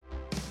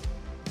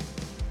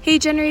Hey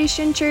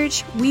Generation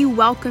Church, we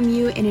welcome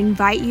you and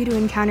invite you to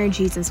encounter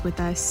Jesus with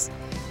us.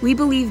 We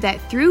believe that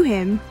through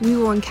him, we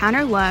will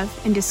encounter love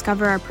and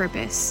discover our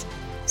purpose.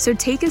 So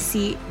take a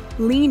seat,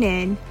 lean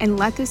in, and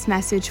let this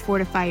message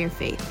fortify your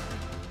faith.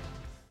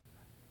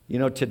 You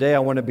know, today I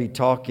want to be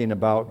talking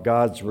about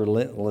God's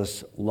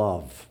relentless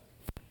love.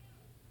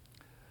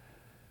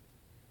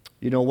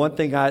 You know, one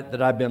thing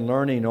that I've been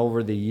learning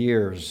over the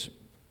years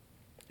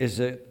is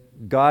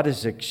that God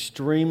is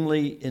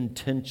extremely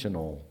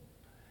intentional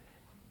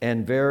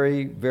and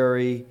very,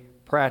 very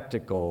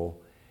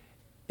practical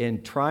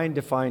in trying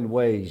to find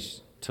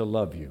ways to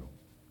love you,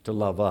 to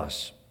love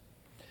us.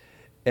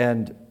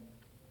 And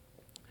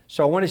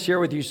so I want to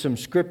share with you some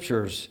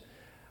scriptures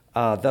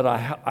that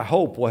I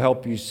hope will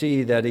help you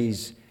see that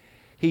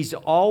He's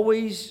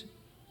always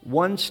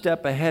one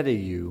step ahead of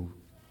you,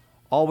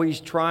 always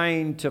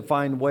trying to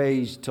find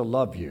ways to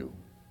love you.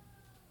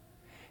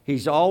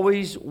 He's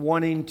always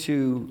wanting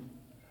to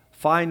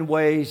find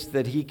ways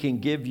that He can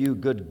give you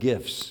good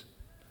gifts.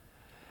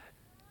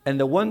 And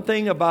the one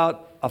thing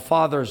about a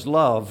father's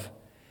love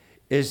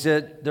is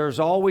that there's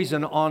always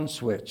an on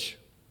switch.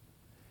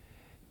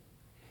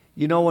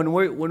 You know,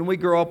 when we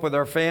grow up with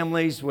our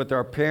families, with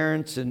our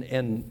parents,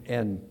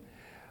 and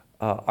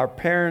our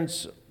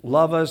parents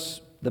love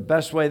us the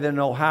best way they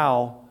know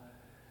how,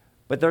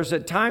 but there's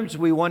at times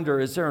we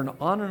wonder, is there an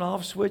on and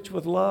off switch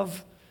with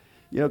love?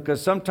 You know,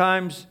 because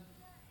sometimes,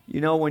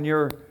 you know, when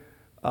you're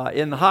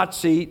in the hot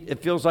seat, it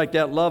feels like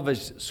that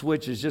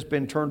switch has just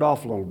been turned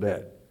off a little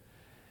bit.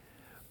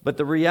 But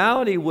the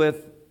reality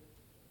with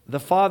the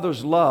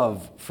Father's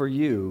love for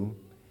you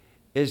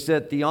is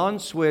that the on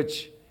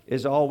switch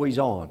is always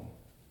on.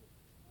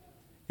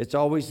 It's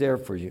always there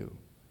for you.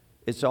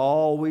 It's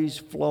always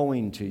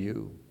flowing to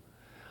you.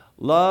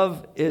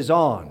 Love is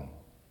on.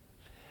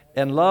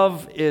 And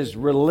love is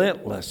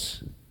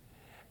relentless.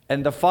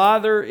 And the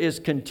Father is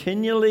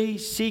continually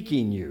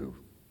seeking you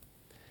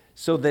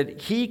so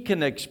that He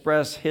can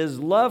express His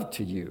love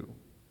to you.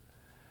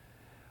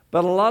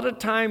 But a lot of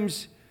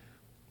times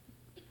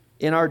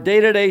in our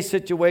day-to-day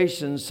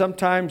situations,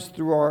 sometimes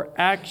through our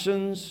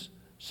actions,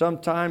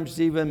 sometimes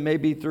even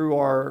maybe through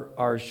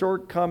our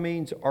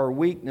shortcomings, our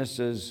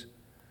weaknesses,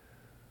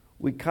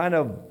 we kind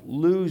of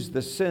lose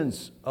the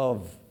sense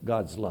of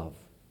God's love.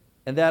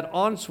 And that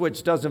on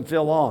switch doesn't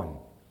feel on.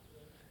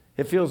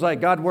 It feels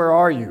like, God, where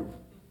are you?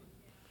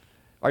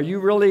 Are you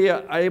really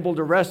able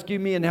to rescue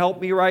me and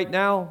help me right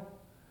now?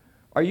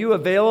 Are you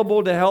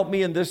available to help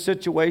me in this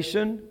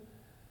situation?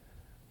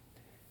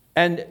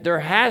 And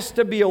there has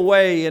to be a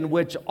way in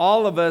which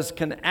all of us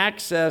can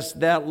access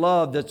that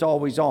love that's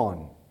always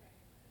on.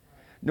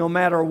 No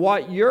matter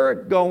what you're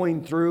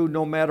going through,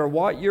 no matter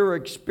what you're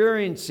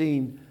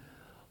experiencing,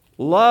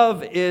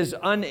 love is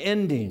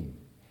unending.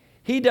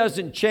 He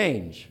doesn't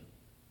change.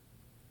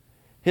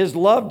 His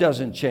love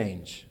doesn't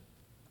change.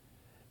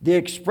 The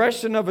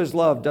expression of His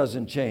love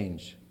doesn't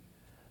change.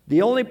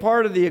 The only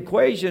part of the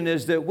equation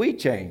is that we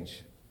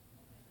change,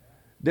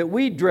 that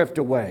we drift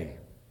away,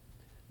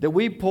 that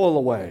we pull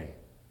away,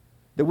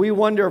 that we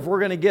wonder if we're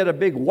going to get a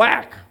big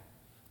whack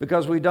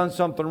because we've done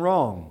something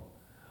wrong.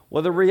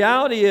 Well, the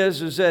reality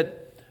is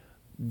that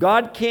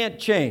God can't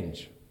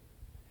change,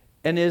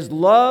 and His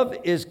love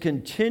is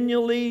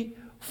continually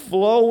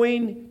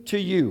flowing to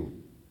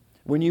you.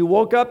 When you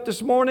woke up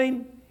this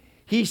morning,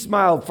 He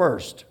smiled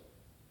first.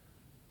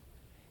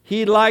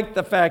 He liked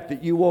the fact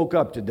that you woke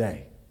up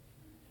today.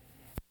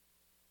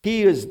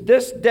 He is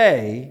this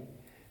day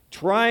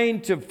trying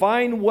to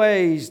find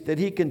ways that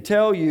He can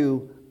tell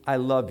you, I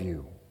love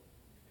you.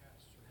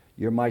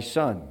 You're my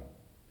son.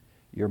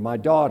 You're my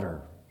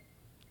daughter.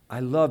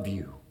 I love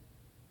you.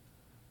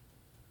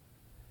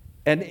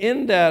 And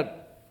in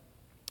that,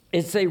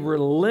 it's a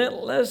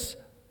relentless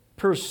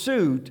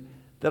pursuit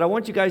that I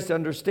want you guys to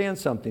understand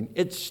something.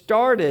 It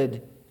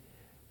started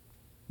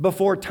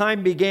before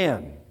time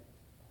began.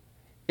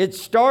 It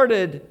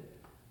started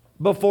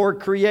before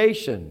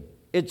creation.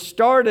 It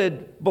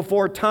started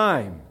before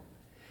time.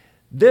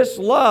 This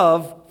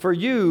love for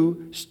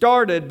you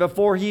started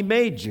before He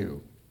made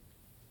you.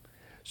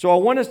 So I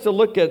want us to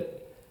look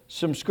at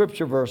some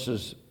scripture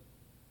verses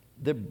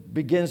that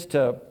begins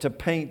to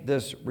paint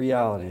this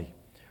reality.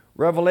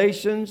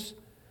 Revelations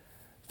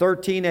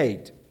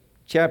 13:8,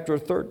 chapter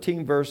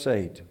 13, verse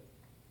 8.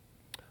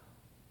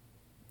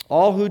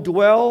 All who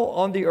dwell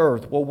on the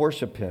earth will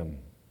worship Him,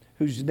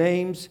 whose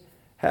names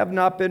have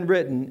not been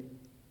written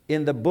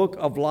in the book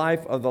of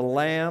life of the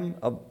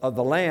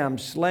Lamb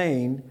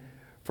slain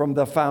from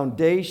the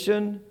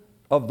foundation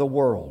of the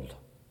world.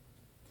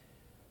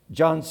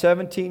 John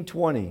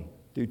 17:20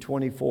 through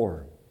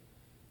 24.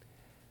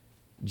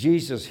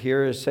 Jesus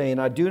here is saying,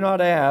 I do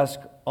not ask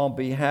on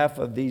behalf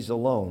of these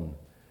alone,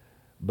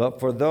 but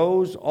for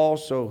those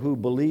also who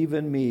believe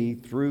in me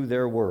through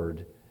their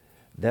word,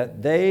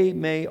 that they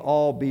may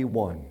all be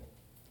one.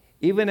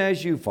 Even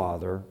as you,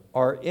 Father,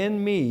 are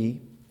in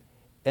me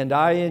and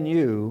I in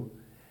you,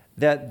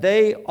 that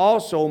they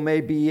also may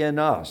be in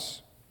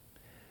us.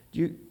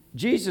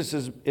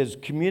 Jesus is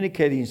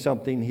communicating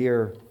something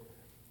here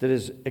that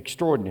is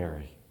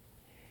extraordinary.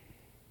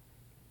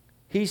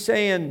 He's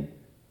saying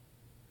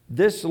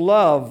this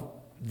love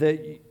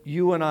that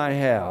you and I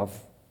have,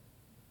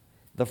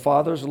 the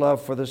Father's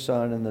love for the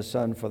Son and the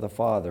Son for the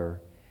Father,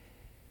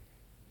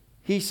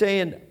 He's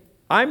saying,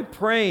 I'm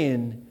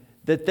praying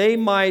that they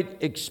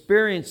might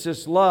experience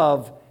this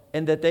love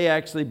and that they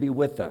actually be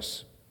with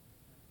us.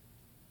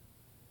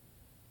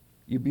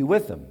 You be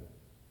with them.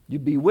 You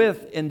be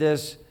with in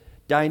this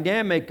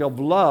dynamic of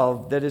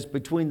love that is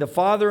between the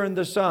Father and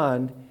the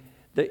Son,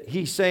 that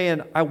He's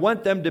saying, I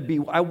want them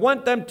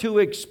to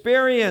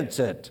experience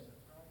it.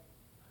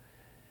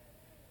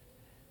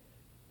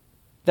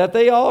 That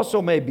they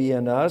also may be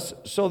in us,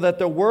 so that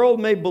the world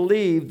may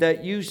believe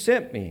that you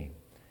sent me.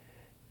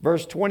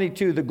 Verse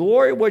 22, the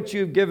glory which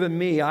you've given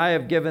me, I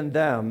have given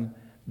them,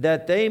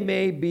 that they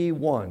may be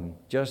one,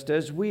 just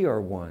as we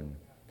are one.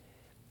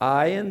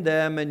 I and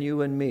them and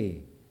you and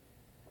me,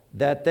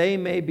 that they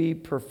may be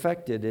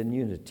perfected in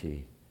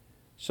unity,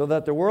 so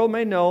that the world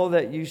may know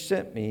that you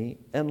sent me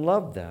and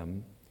loved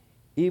them,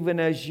 even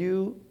as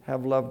you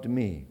have loved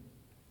me.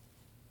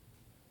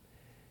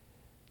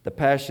 The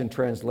Passion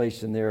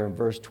Translation there in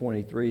verse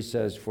 23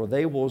 says, for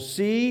they will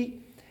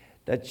see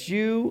that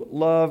you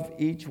love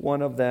each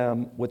one of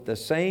them with the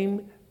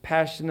same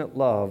passionate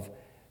love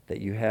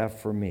that you have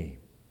for me.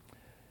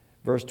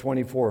 Verse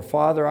 24,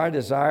 Father, I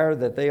desire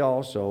that they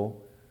also,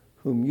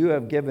 whom you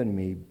have given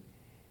me,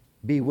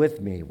 be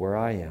with me where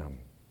I am,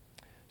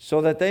 so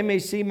that they may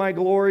see my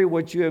glory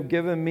which you have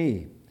given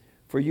me,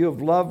 for you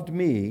have loved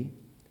me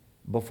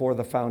before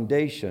the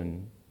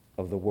foundation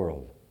of the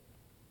world.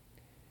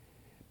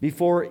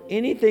 Before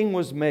anything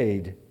was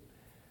made,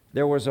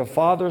 there was a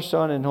Father,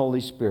 Son, and Holy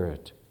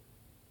Spirit.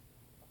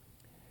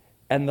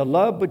 And the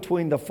love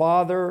between the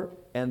Father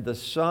and the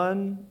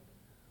Son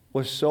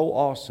was so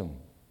awesome.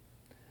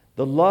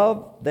 The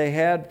love they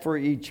had for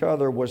each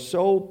other was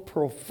so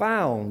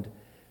profound,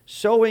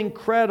 so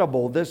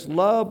incredible. This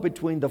love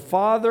between the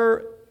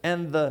Father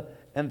and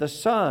the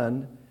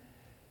Son,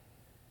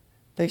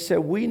 they said,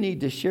 we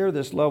need to share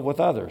this love with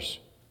others.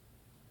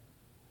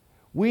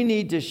 We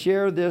need to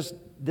share this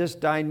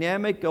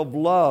dynamic of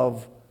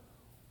love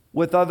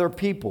with other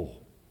people.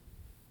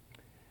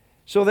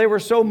 So they were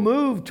so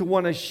moved to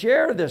want to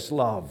share this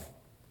love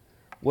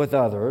with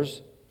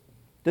others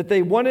that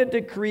they wanted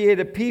to create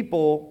a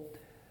people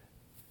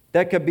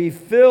that could be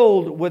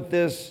filled with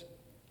this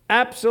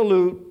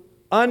absolute,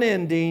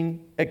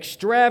 unending,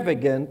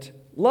 extravagant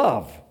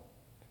love.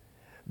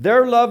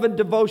 Their love and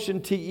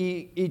devotion to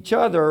each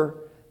other,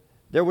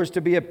 there was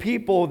to be a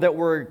people that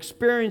were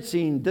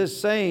experiencing this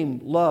same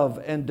love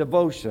and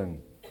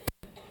devotion.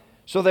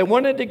 So they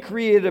wanted to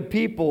create a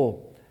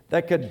people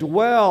that could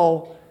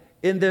dwell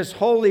in this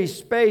holy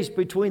space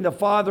between the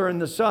Father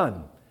and the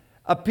Son.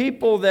 A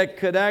people that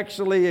could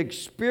actually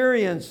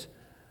experience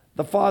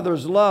the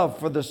Father's love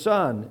for the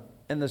Son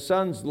and the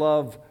Son's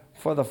love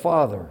for the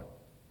Father.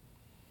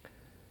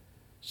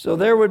 So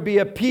there would be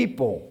a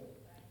people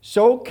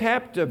so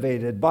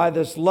captivated by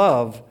this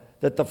love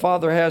that the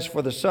Father has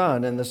for the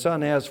Son and the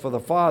Son has for the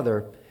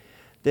Father,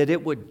 that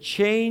it would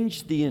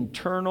change the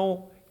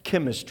internal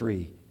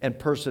chemistry and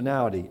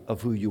personality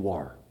of who you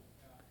are.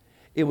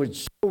 It would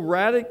so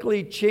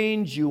radically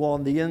change you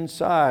on the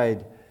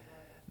inside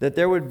that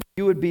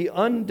you would be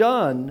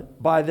undone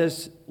by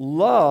this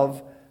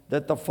love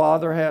that the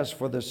Father has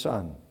for the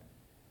Son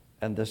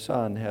and the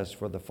Son has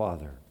for the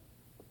Father.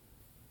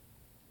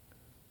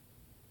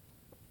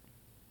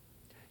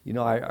 You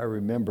know, I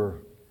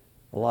remember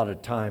a lot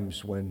of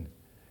times when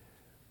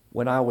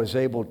I was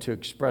able to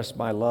express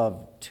my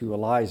love to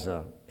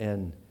Eliza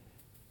and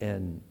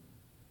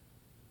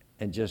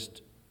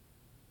just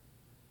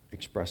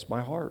express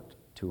my heart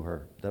to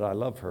her, that I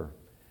love her.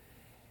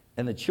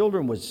 And the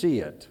children would see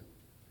it.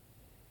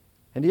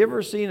 And you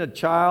ever seen a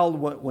child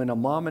when a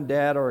mom and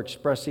dad are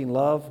expressing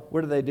love?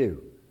 What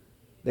do?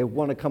 They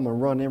want to come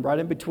and run in right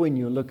in between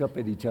you and look up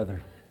at each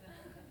other.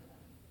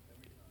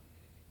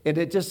 And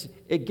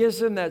it gives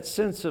them that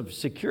sense of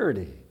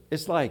security.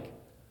 It's like,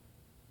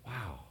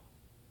 wow,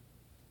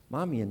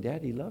 mommy and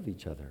daddy love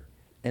each other.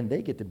 And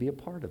they get to be a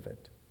part of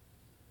it.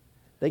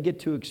 They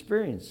get to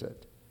experience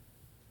it.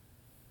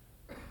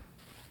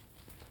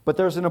 But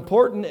there's an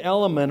important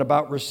element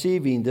about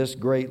receiving this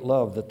great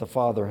love that the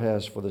Father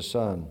has for the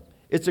Son.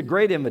 It's a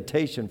great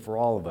invitation for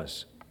all of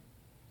us.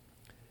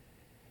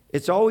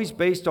 It's always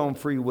based on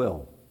free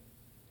will.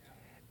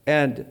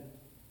 And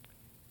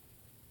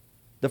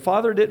the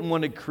Father didn't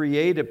want to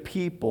create a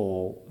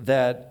people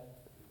that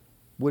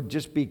would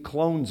just be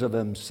clones of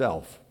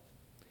Himself.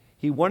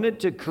 He wanted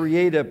to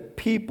create a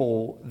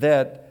people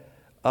that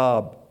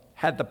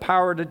had the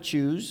power to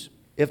choose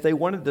if they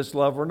wanted this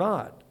love or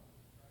not.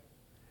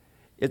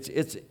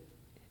 It's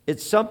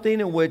something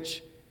in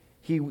which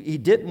he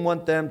didn't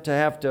want them to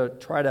have to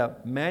try to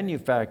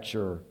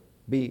manufacture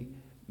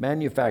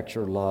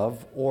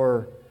love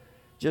or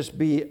just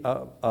be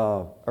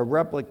a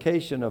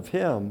replication of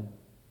Him.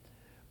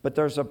 But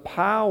there's a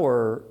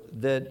power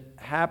that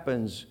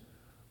happens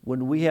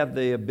when we have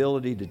the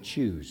ability to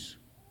choose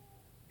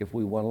if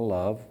we want to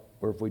love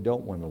or if we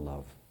don't want to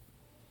love.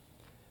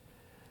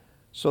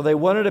 So they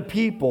wanted a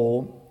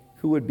people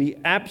who would be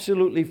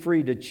absolutely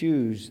free to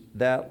choose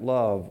that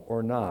love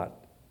or not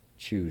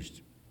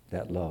choose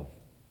that love.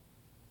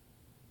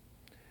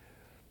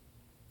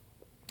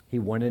 He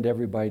wanted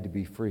everybody to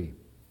be free.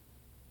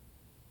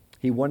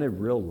 He wanted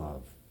real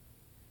love.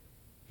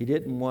 He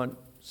didn't want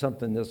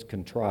something that's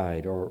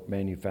contrived or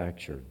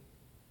manufactured.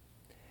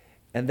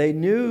 And they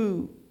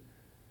knew,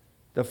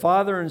 the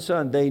Father and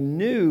Son, they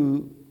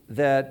knew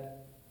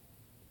that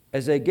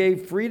as they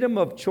gave freedom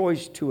of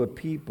choice to a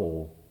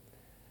people,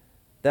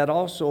 that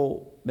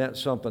also meant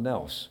something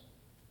else.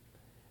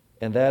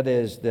 And that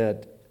is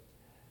that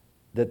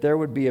there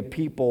would be a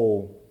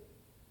people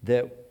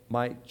that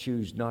might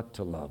choose not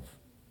to love.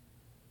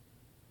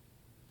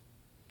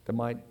 That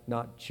might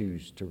not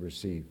choose to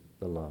receive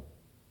the love.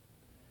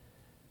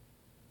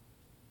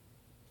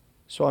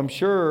 So I'm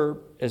sure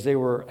as they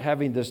were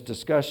having this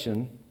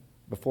discussion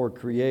before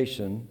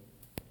creation,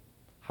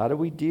 how do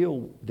we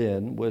deal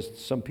then with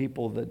some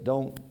people that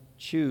don't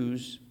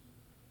choose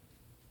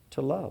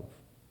to love?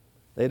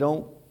 They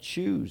don't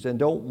choose and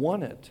don't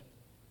want it.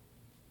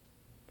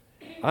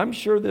 I'm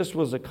sure this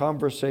was a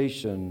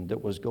conversation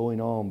that was going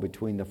on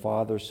between the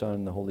Father, Son,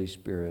 and the Holy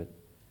Spirit.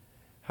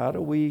 How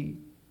do we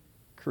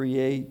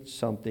create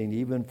something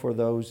even for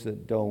those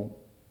that don't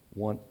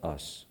want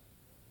us,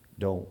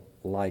 don't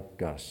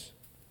like us,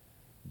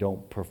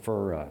 don't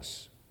prefer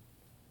us?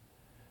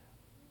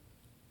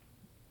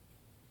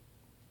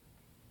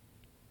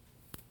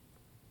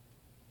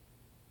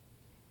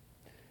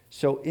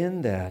 So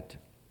in that,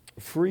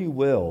 free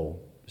will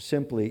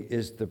simply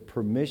is the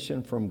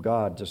permission from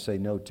God to say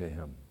no to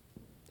Him.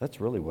 That's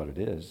really what it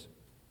is,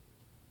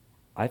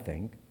 I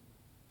think.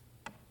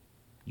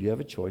 You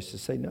have a choice to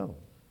say no.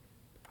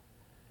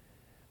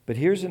 But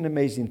here's an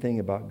amazing thing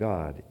about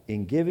God.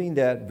 In giving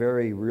that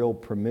very real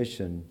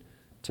permission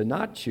to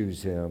not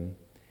choose Him,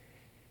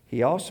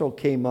 He also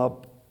came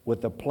up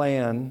with a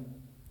plan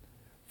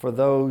for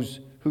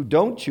those who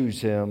don't choose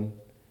Him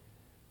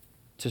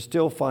to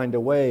still find a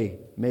way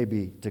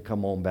maybe to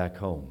come on back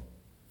home.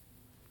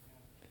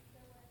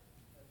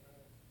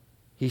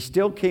 He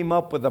still came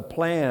up with a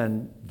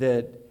plan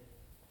that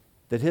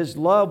His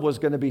love was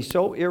going to be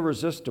so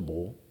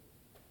irresistible.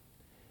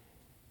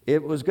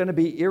 It was going to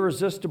be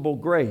irresistible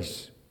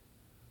grace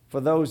for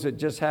those that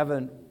just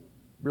haven't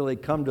really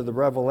come to the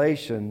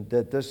revelation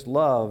that this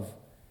love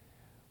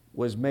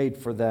was made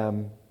for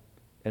them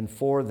and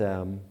for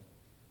them,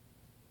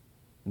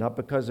 not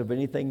because of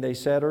anything they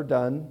said or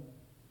done,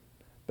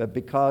 but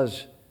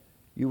because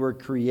you were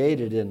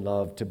created in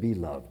love to be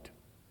loved.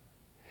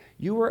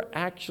 You were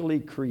actually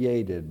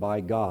created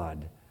by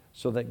God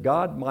so that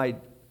God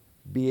might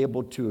be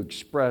able to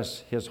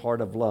express His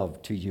heart of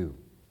love to you.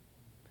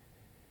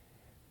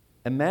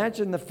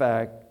 Imagine the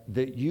fact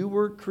that you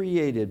were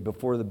created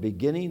before the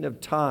beginning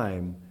of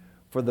time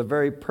for the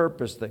very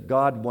purpose that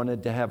God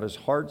wanted to have His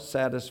heart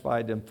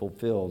satisfied and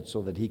fulfilled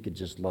so that He could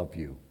just love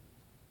you.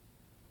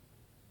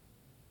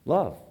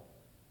 Love.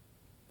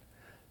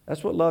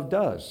 That's what love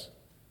does.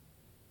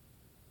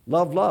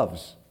 Love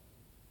loves.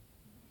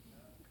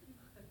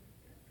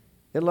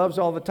 It loves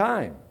all the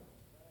time.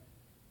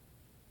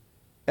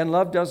 And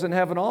love doesn't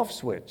have an off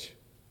switch.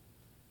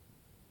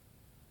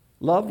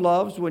 Love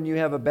loves when you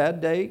have a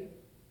bad day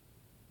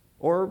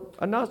or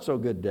a not so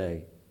good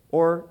day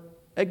or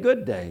a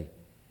good day.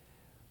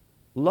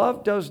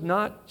 Love does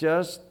not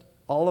just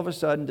all of a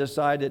sudden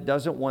decide it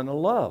doesn't want to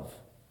love.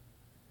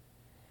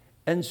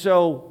 And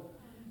so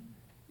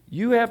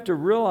you have to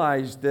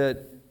realize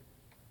that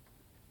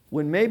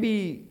when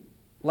maybe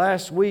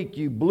last week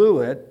you blew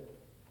it,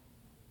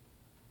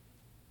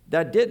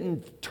 that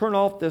didn't turn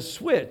off the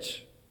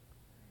switch.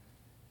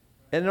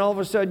 And then all of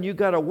a sudden you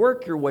got to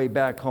work your way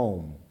back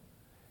home.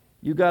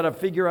 You got to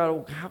figure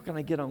out, how can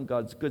I get on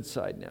God's good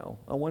side now?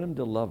 I want Him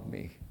to love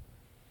me.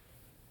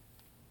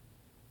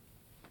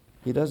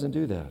 He doesn't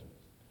do that.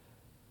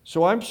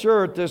 So I'm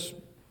sure at this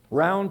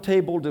round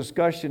table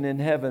discussion in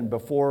heaven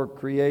before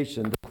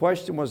creation, the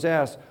question was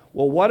asked,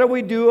 well, what do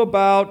we do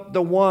about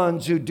the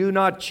ones who do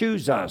not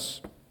choose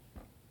us?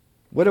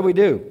 What do we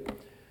do?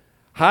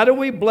 How do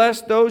we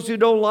bless those who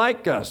don't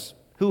like us,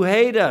 who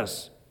hate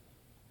us,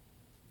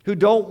 who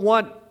don't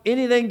want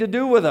anything to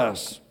do with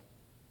us?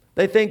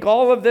 They think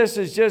all of this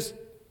is just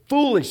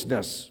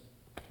foolishness,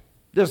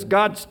 this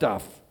God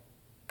stuff.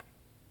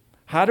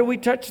 How do we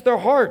touch their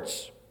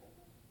hearts?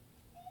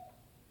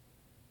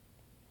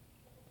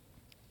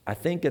 I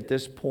think at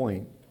this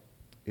point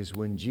is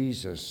when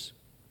Jesus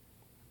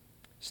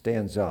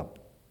stands up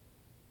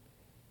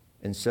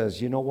and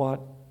says, you know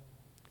what?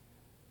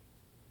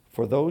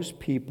 For those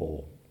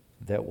people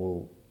that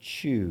will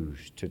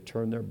choose to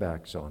turn their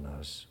backs on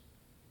us,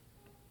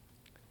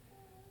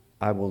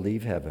 I will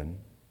leave heaven.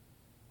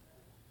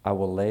 I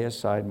will lay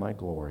aside my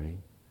glory.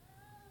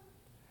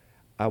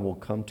 I will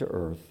come to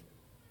earth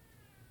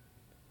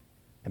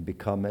and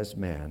become as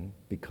man,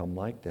 become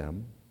like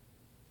them.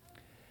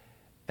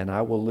 And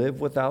I will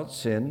live without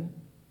sin.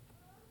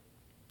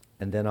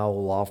 And then I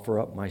will offer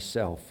up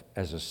myself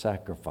as a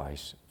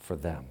sacrifice for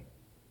them.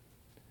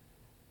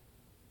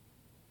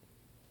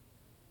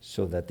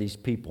 so that these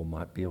people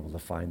might be able to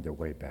find their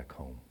way back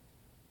home.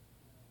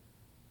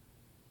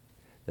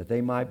 That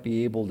they might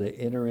be able to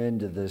enter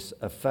into this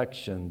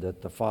affection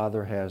that the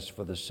Father has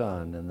for the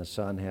Son and the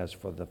Son has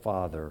for the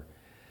Father,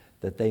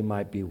 that they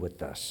might be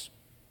with us.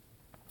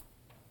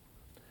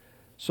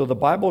 So the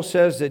Bible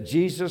says that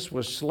Jesus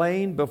was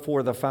slain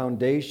before the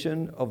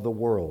foundation of the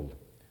world.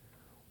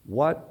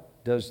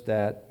 What does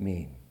that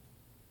mean?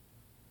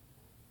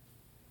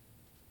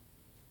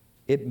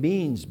 It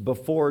means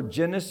before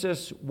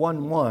Genesis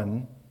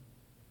 1:1,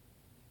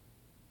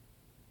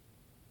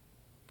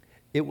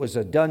 it was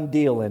a done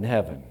deal in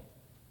heaven.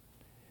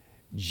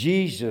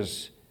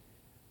 Jesus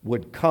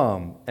would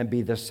come and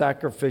be the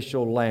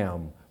sacrificial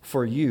lamb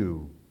for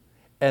you.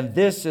 And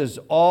this is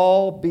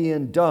all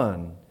being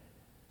done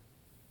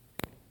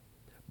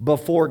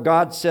before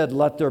God said,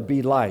 "Let there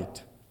be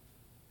light."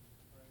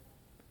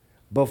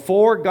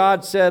 Before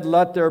God said,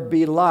 "Let there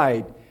be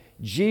light,"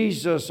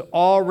 Jesus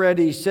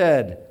already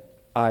said,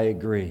 "I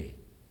agree.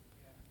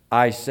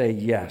 I say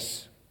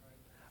yes.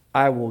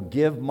 I will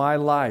give my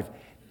life."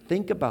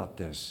 Think about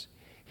this.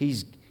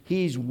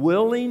 He's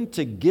willing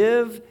to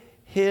give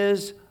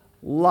his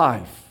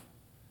life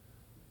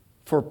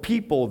for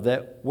people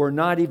that were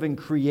not even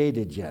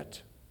created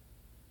yet.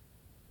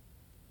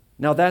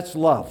 Now that's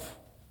love.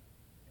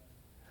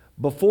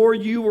 Before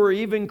you were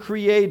even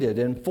created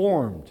and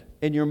formed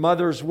in your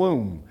mother's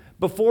womb,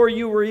 before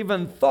you were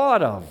even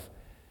thought of,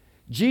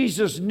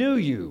 Jesus knew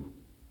you.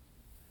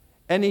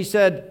 And he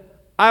said,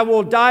 "I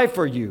will die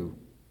for you."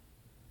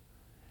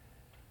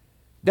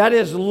 That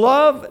is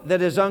love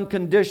that is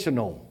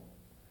unconditional.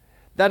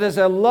 That is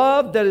a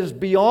love that is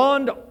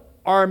beyond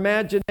our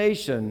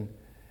imagination,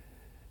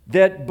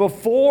 that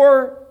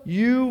before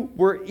you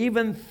were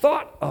even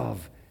thought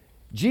of,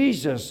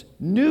 Jesus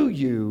knew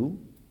you,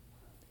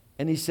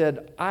 and he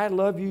said, "I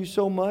love you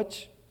so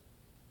much,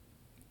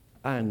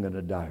 I'm going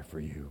to die for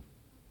you."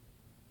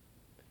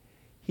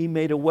 He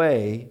made a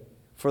way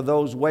for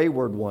those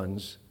wayward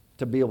ones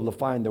to be able to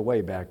find their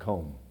way back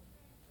home.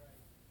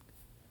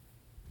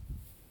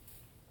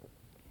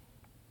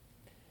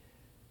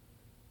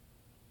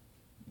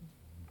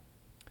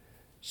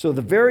 So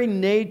the very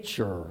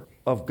nature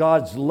of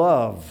God's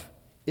love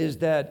is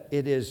that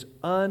it is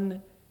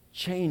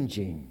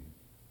unchanging.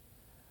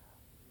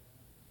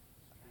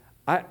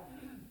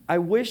 I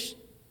wish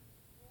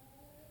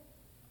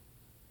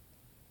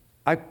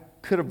I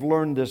could have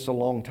learned this a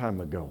long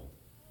time ago.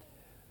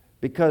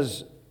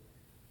 Because,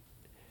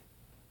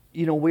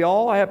 we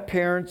all have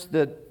parents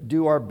that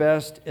do our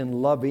best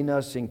in loving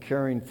us and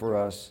caring for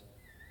us.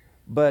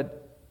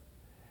 But,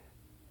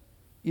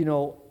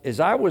 as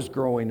I was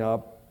growing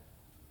up,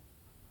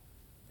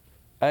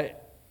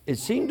 it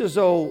seemed as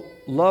though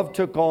love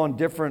took on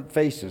different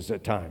faces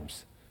at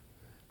times.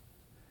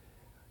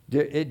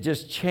 It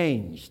just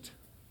changed.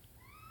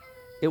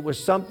 It was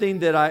something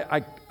that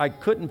I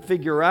couldn't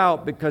figure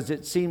out because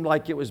it seemed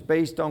like it was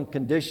based on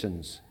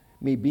conditions,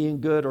 me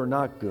being good or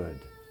not good.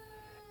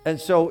 And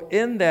so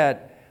in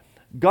that,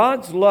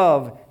 God's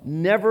love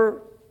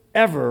never,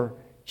 ever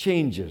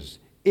changes.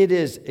 It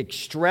is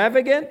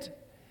extravagant.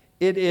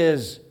 It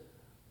is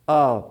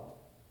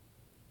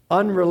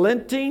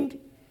unrelenting.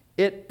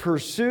 It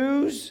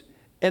pursues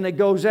and it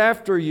goes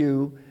after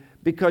you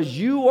because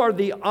you are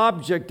the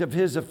object of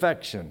his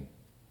affection.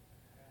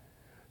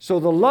 So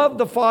the love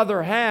the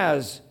Father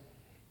has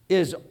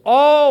is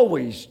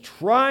always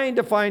trying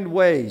to find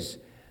ways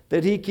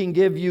that he can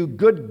give you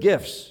good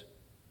gifts.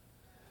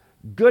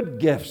 Good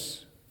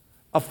gifts.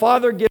 A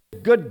father gives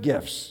good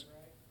gifts.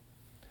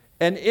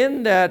 And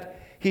in that,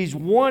 he's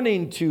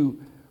wanting to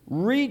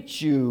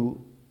reach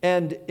you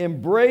and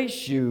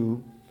embrace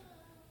you.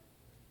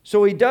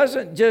 So he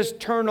doesn't just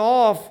turn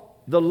off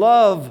the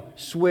love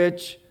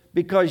switch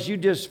because you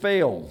just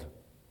failed.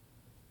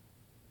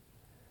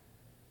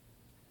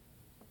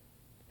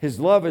 His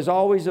love is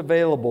always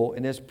available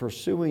and is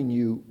pursuing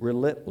you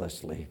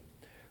relentlessly.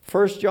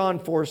 1 John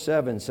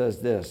 4:7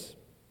 says this,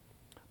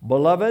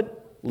 "Beloved,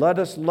 let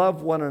us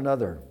love one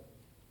another,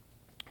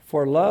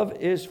 for love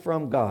is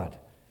from God.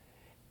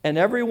 And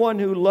everyone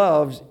who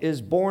loves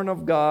is born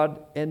of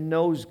God and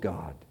knows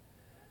God.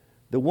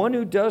 The one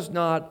who does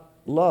not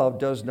love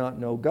does not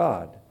know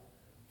God,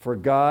 for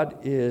God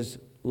is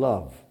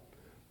love.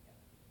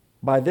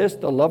 By this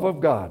the love of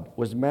God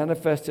was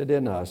manifested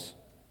in us,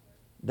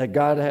 that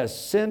God has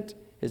sent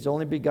his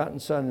only begotten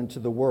Son into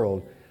the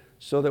world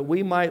so that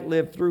we might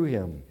live through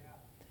him.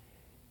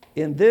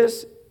 In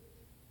this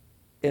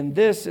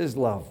is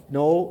love.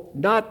 No,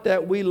 not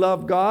that we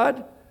love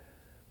God,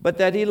 but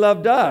that he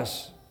loved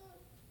us.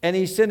 And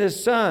he sent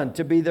his Son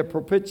to be the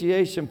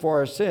propitiation for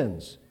our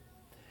sins.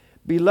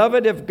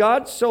 Beloved, if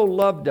God so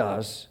loved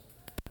us,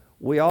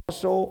 we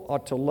also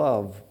ought to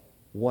love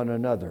one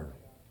another."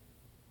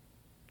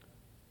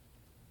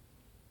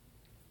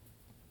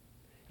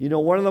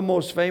 One of the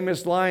most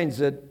famous lines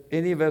that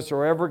any of us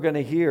are ever going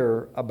to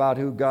hear about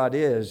who God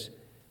is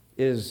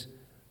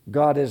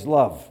God is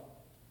love.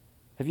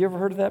 Have you ever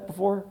heard of that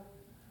before?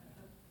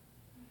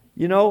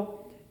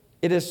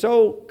 It is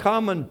so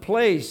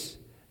commonplace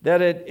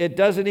that it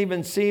doesn't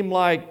even seem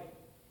like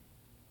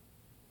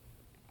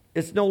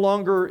it's no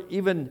longer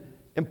even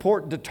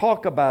important to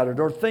talk about it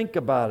or think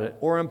about it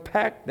or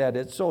unpack that.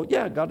 It's so,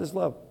 yeah, God is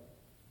love.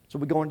 So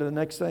we go into the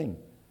next thing.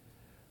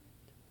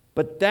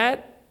 But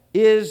that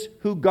is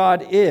who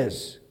God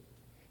is.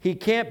 He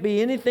can't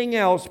be anything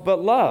else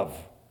but love.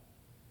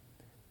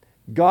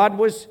 God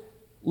was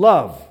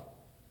love.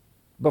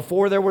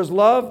 Before there was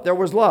love, there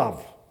was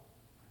love.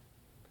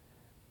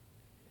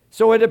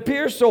 So it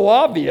appears so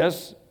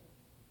obvious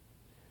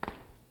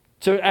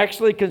to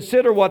actually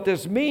consider what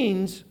this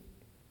means,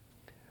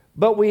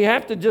 but we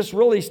have to just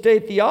really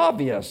state the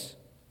obvious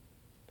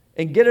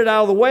and get it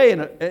out of the way.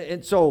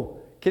 And so,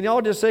 can you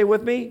all just say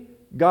with me,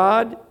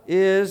 God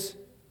is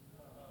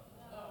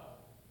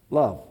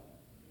love.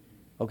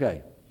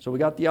 Okay, so we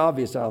got the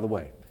obvious out of the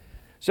way.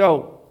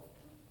 So,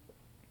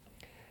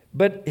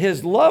 but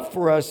His love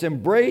for us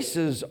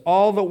embraces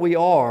all that we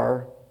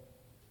are,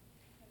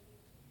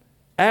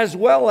 as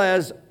well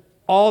as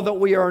all that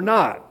we are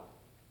not,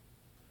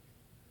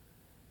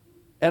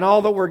 and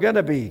all that we're going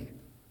to be.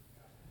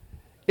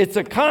 It's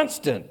a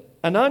constant,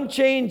 an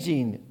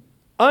unchanging,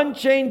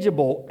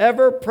 unchangeable,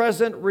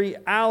 ever-present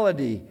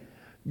reality.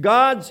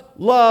 God's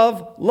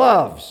love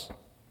loves.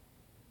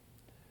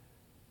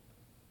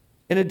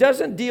 And it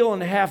doesn't deal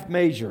in half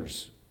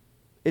measures.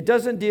 It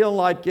doesn't deal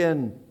like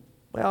in,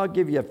 well, I'll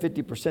give you a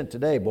 50%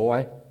 today,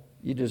 boy.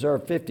 You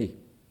deserve 50.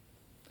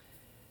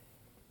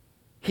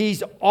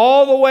 He's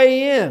all the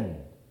way in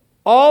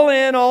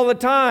all the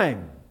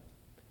time.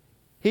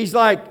 He's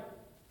like,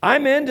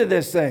 I'm into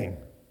this thing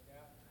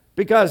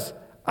because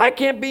I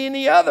can't be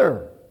any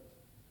other.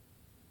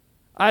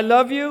 I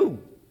love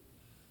you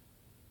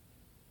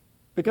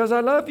because I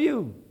love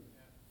you.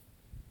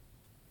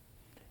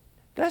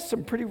 That's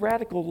some pretty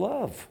radical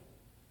love.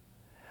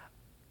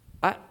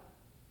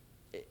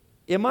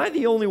 Am I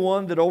the only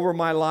one that over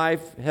my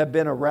life have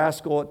been a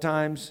rascal at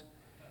times?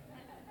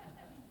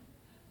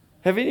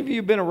 Have any of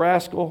you been a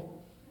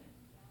rascal?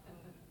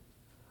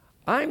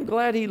 I'm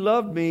glad He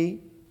loved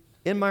me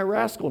in my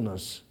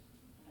rascalness.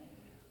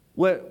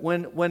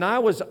 When I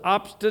was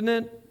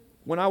obstinate,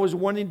 when I was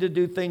wanting to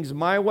do things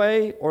my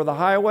way or the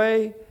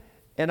highway,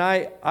 and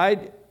I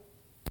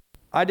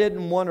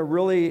didn't want to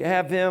really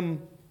have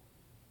Him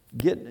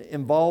get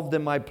involved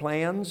in my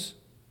plans.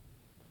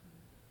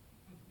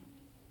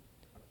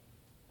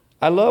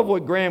 I love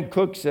what Graham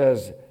Cook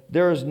says.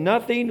 There is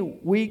nothing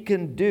we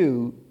can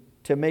do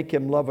to make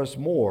Him love us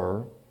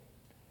more,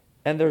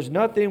 and there's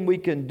nothing we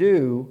can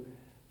do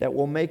that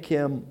will make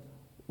Him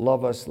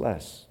love us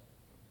less.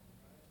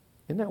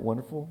 Isn't that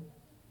wonderful?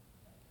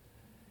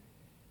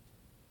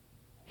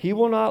 He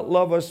will not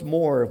love us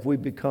more if we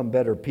become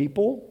better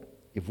people,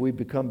 if we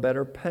become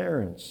better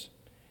parents,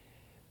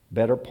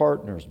 better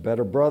partners,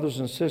 better brothers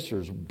and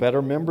sisters,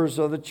 better members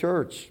of the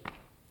church.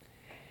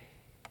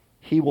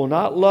 He will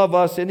not love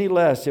us any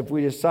less if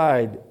we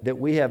decide that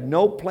we have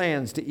no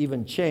plans to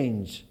even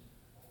change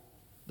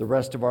the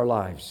rest of our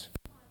lives.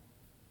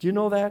 Do you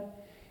know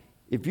that?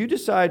 If you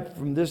decide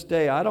from this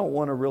day, I don't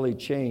want to really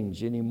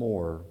change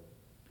anymore,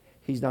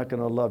 He's not going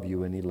to love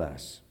you any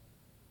less.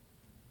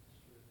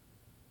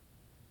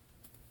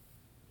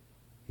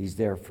 He's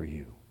there for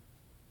you.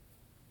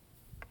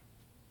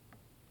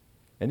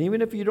 And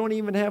even if you don't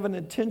even have an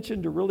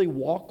intention to really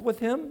walk with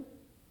Him,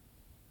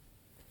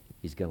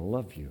 He's going to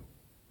love you.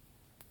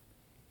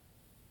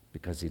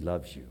 Because He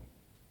loves you.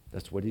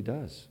 That's what He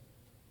does.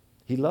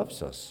 He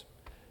loves us.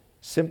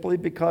 Simply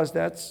because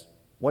that's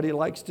what He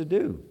likes to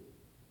do.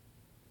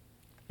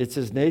 It's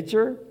His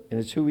nature and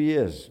it's who He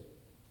is.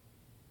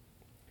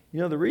 You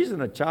know, the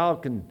reason a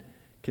child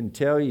can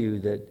tell you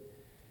that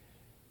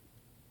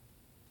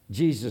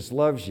Jesus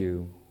loves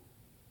you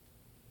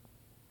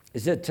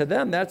is that to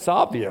them that's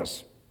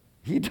obvious.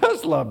 He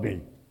does love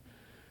me.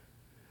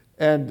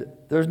 And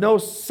there's no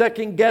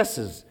second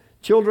guesses.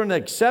 Children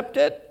accept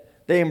it.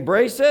 They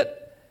embrace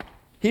it.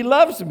 He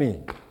loves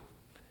me.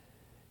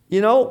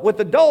 You know, with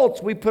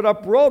adults, we put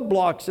up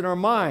roadblocks in our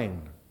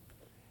mind.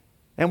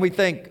 And we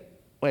think,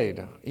 wait,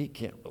 He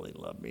can't really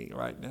love me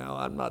right now.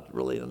 I'm not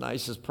really the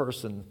nicest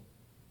person.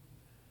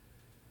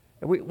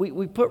 And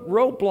we put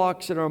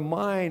roadblocks in our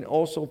mind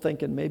also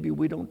thinking maybe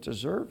we don't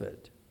deserve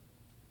it.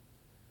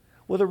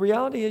 Well, the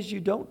reality is you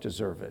don't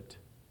deserve it.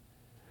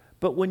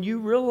 But when you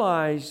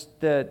realize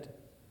that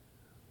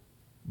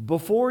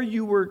before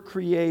you were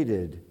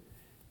created,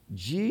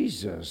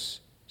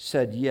 Jesus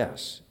said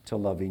yes to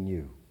loving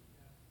you.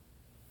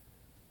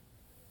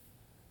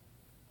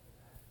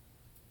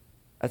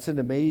 That's an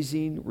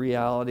amazing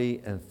reality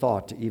and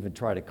thought to even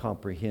try to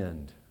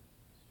comprehend.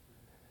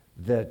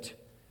 That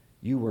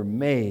you were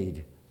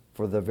made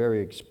for the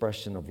very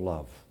expression of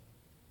love.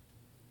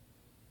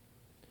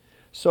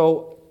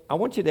 So I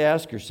want you to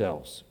ask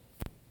yourselves,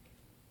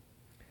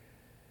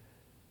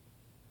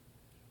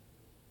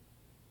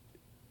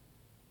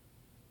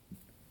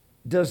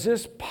 does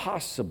this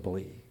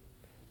possibly,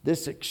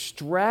 this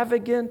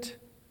extravagant,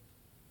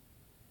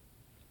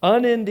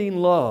 unending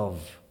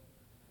love,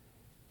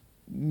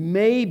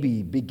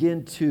 maybe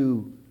begin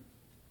to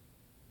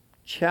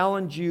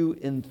challenge you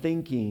in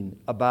thinking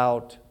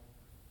about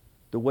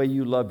the way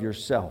you love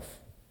yourself.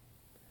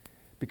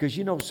 Because,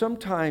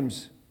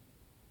 sometimes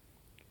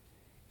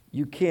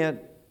you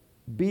can't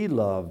be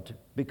loved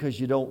because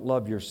you don't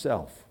love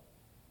yourself.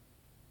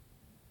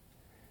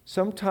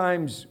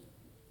 Sometimes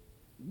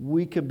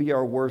we can be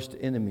our worst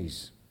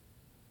enemies.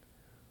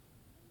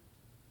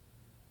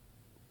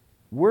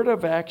 We're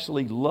to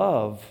actually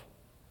love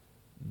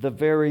the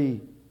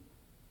very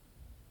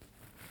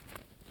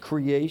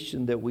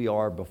creation that we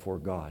are before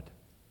God.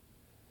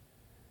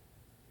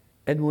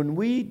 And when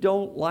we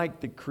don't like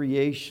the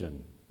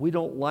creation, we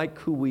don't like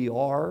who we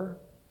are,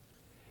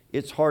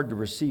 it's hard to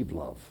receive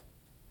love.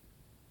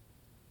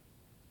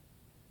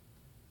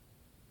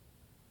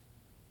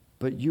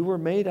 But you were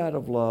made out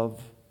of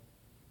love,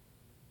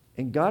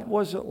 and God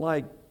wasn't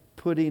like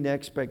putting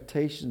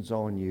expectations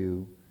on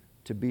you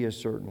to be a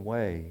certain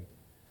way.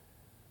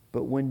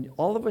 But when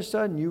all of a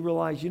sudden you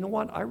realize, you know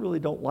what, I really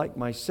don't like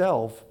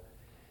myself,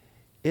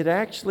 it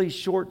actually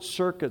short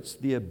circuits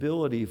the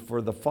ability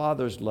for the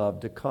Father's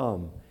love to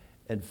come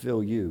and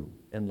fill you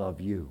and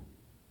love you.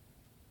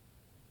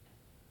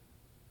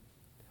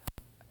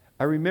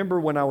 I remember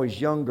when I was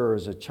younger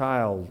as a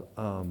child,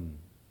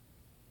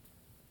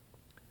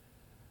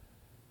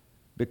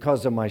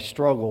 because of my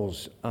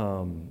struggles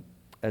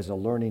as a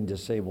learning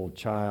disabled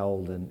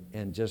child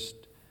and just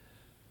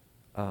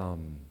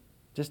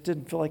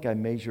didn't feel like I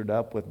measured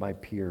up with my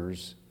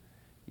peers.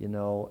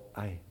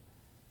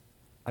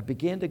 I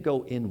began to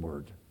go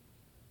inward,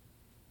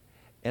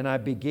 and I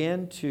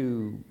began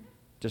to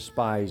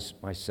despise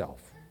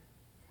myself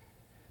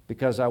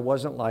because I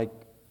wasn't like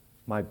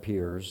my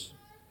peers,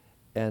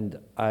 and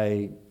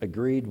I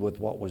agreed with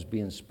what was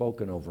being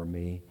spoken over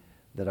me,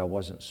 that I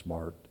wasn't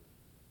smart.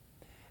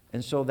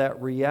 And so that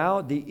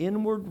the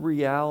inward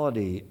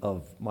reality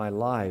of my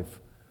life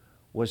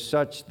was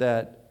such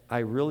that I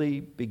really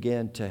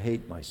began to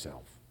hate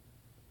myself.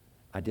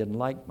 I didn't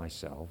like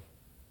myself.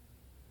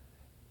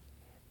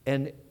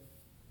 And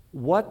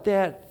what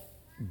that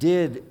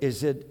did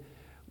is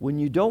when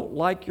you don't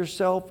like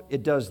yourself,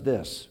 it does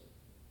this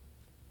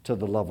to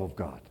the love of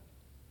God.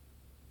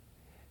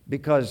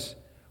 Because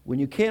when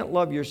you can't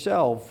love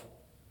yourself,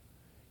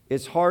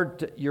 it's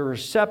hard your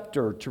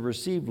receptor to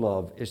receive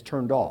love is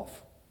turned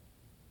off.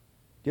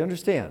 Do you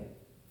understand?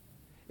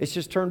 It's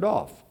just turned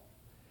off.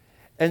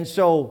 And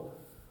so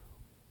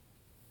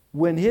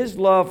when His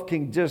love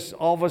can just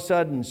all of a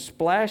sudden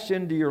splash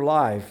into your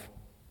life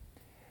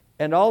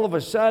and all of a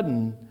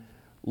sudden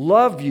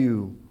love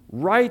you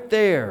right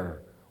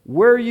there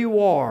where you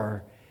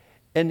are.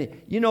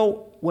 And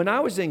when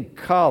I was in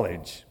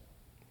college,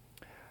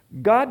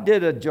 God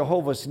did a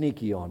Jehovah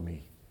Sneaky on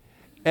me.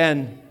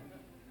 And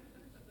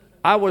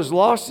I was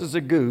lost as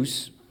a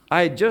goose.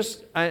 I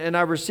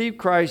received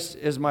Christ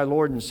as my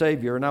Lord and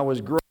Savior, and I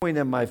was growing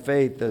in my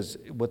faith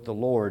with the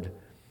Lord.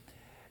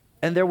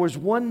 And there was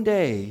one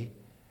day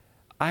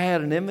I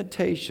had an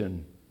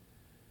invitation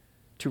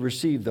to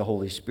receive the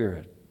Holy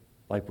Spirit,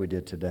 like we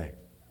did today.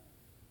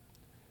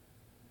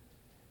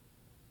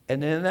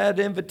 And in that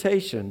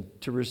invitation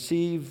to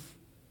receive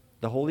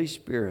the Holy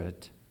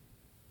Spirit,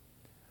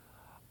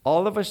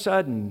 all of a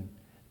sudden,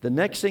 the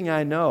next thing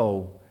I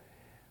know,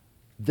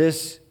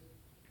 this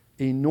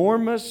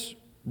enormous,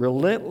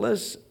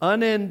 relentless,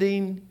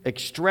 unending,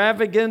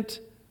 extravagant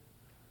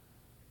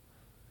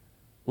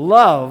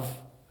love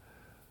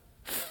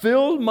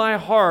filled my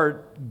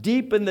heart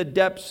deep in the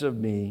depths of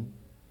me.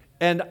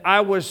 And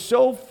I was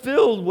so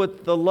filled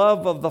with the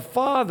love of the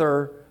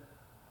Father,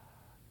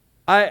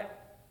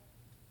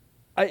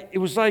 it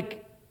was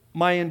like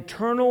my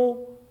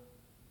internal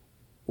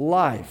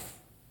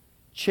life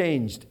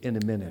changed in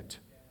a minute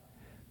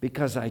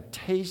because I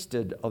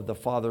tasted of the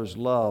Father's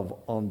love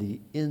on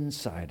the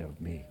inside of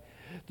me.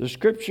 The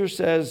Scripture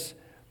says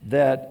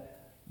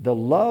that the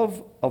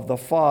love of the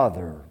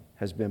Father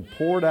has been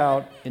poured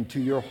out into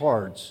your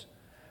hearts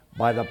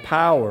by the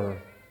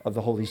power of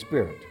the Holy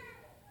Spirit.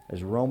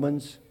 As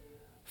Romans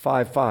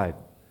 5:5.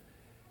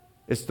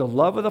 It's the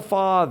love of the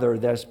Father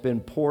that's been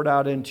poured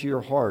out into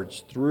your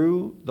hearts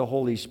through the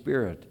Holy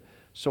Spirit.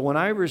 So when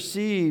I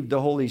received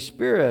the Holy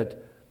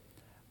Spirit,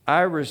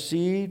 I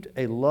received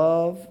a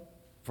love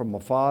from a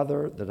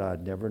Father that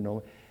I'd never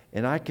known.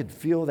 And I could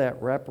feel that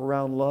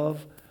wraparound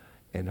love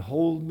and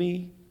hold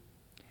me.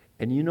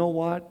 And you know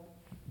what?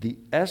 The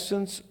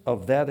essence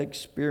of that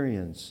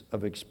experience,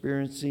 of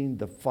experiencing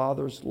the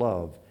Father's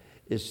love,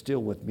 is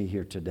still with me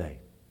here today.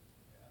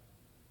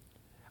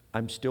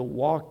 I'm still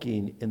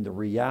walking in the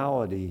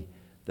reality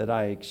that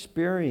I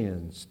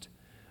experienced,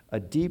 a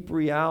deep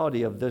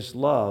reality of this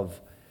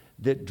love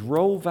that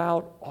drove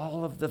out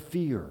all of the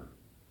fear.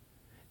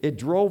 It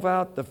drove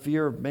out the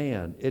fear of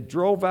man. It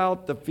drove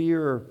out the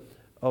fear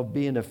of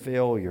being a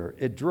failure.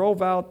 It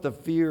drove out the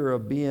fear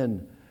of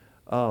being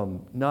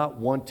not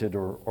wanted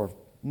or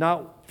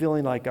not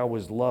feeling like I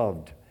was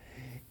loved.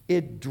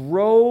 It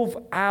drove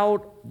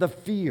out the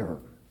fear.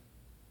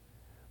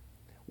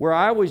 Where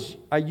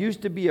I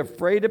used to be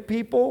afraid of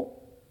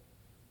people,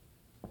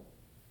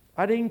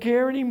 I didn't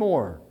care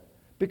anymore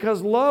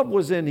because love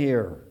was in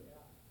here.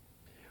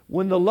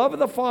 When the love of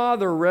the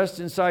Father rests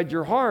inside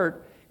your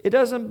heart, it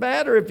doesn't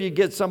matter if you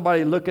get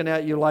somebody looking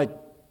at you like,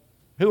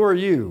 who are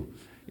you?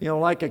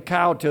 Like a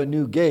cow to a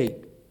new gate,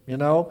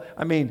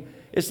 I mean,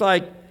 it's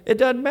like, it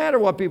doesn't matter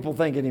what people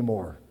think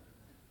anymore.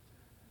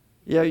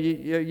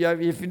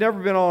 If you've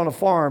never been on a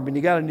farm and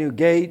you got a new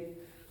gate,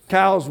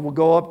 cows will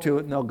go up to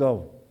it and they'll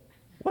go,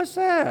 what's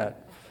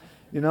that?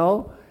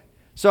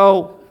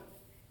 So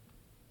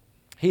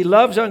he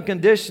loves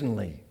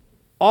unconditionally,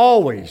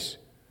 always.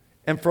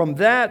 And from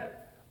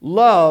that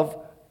love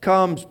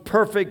comes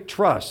perfect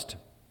trust.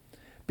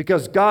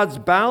 Because God's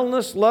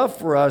boundless love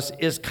for us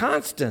is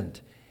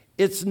constant.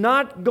 It's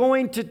not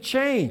going to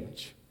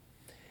change.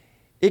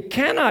 It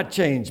cannot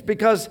change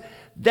because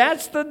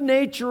that's the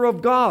nature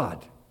of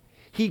God.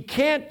 He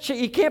can't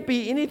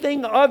be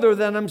anything other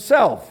than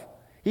himself.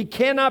 He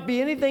cannot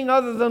be anything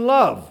other than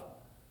love.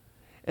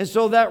 And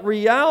so that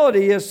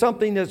reality is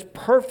something that's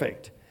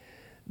perfect,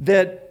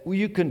 that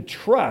you can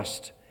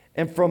trust.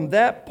 And from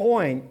that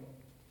point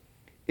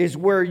is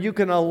where you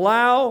can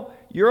allow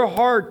your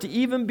heart to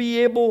even be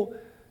able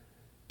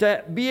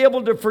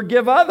to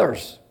forgive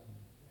others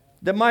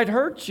that might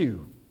hurt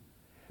you.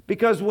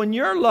 Because when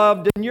you're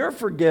loved and you're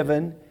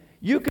forgiven,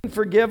 you can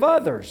forgive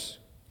others.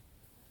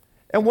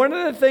 And one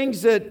of the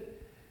things that,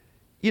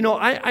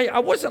 I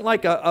wasn't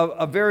like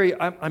I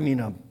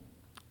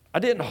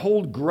didn't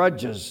hold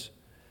grudges.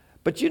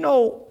 But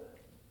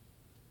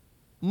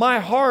my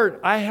heart,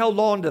 I held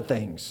on to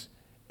things.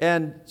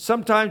 And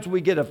sometimes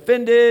we get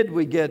offended,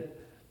 we get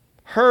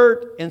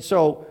hurt, and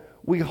so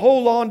we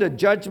hold on to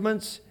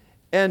judgments.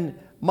 And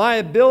my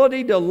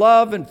ability to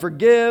love and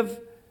forgive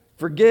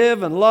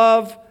and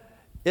love,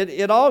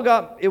 it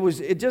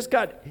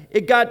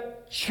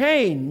got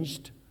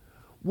changed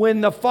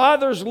when the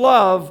Father's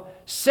love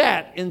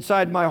sat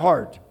inside my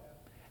heart.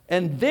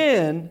 And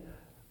then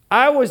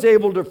I was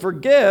able to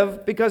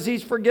forgive because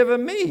he's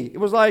forgiven me. It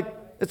was like,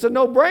 it's a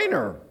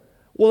no-brainer.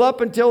 Well,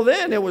 up until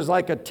then, it was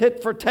like a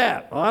tit for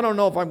tat. Well, I don't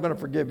know if I'm going to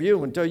forgive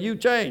you until you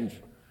change.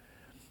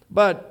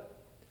 But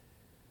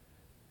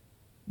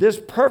this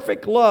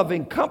perfect love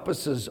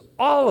encompasses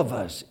all of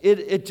us.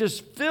 It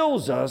just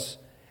fills us,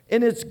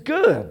 and it's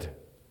good.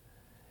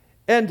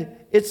 And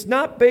it's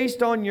not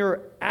based on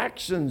your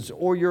actions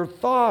or your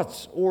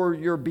thoughts or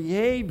your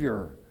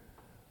behavior.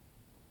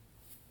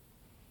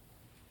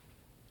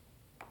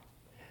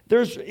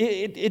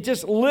 It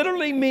just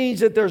literally means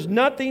that there's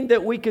nothing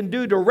that we can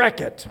do to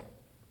wreck it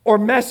or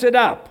mess it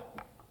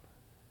up.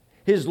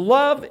 His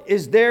love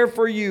is there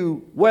for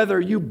you whether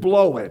you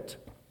blow it.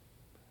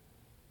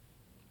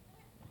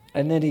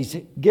 And then he's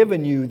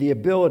given you the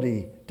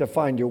ability to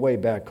find your way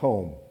back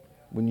home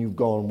when you've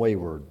gone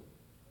wayward.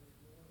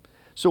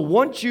 So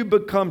once you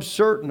become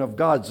certain of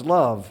God's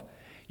love,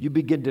 you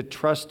begin to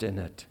trust in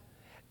it.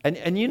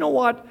 And you know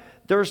what?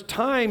 There's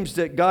times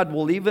that God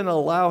will even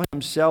allow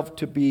himself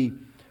to be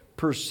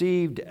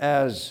perceived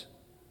as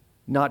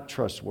not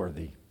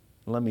trustworthy.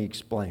 Let me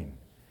explain.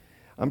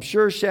 I'm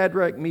sure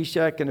Shadrach,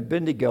 Meshach, and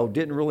Abednego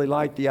didn't really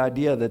like the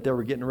idea that they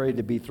were getting ready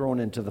to be thrown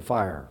into the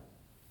fire.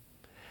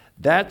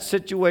 That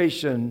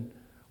situation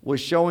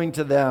was showing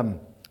to them,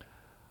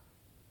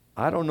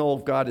 I don't know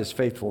if God is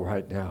faithful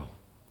right now.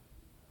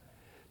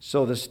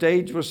 So the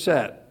stage was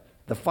set.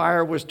 The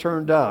fire was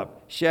turned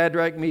up.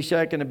 Shadrach,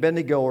 Meshach, and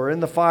Abednego are in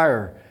the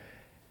fire.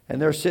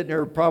 And they're sitting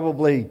there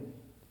probably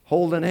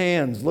holding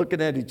hands,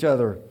 looking at each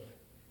other.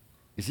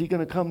 Is he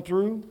going to come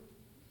through?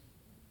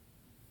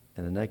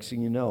 And the next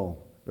thing you know,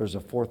 there's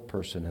a fourth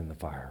person in the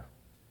fire.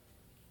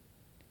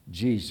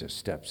 Jesus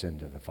steps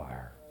into the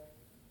fire.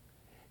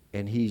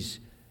 And he's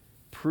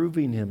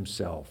proving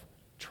himself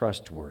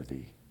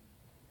trustworthy.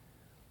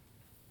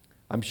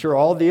 I'm sure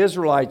all the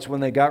Israelites,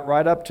 when they got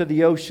right up to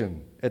the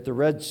ocean at the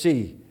Red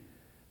Sea,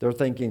 they're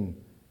thinking,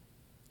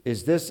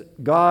 is this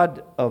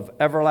God of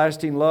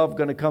everlasting love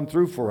going to come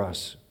through for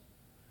us?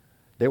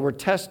 They were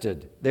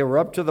tested. They were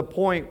up to the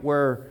point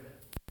where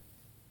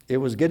it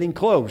was getting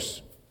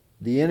close.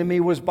 The enemy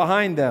was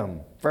behind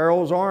them,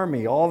 Pharaoh's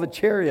army, all the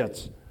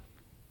chariots.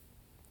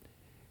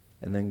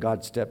 And then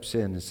God steps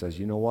in and says,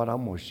 you know what?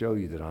 I'm going to show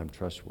you that I'm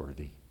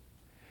trustworthy.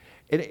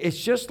 And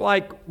it's just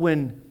like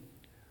when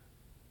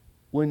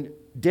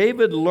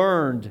David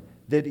learned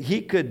that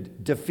he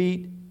could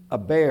defeat a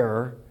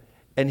bear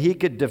and he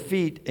could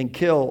defeat and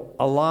kill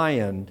a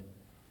lion,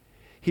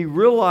 he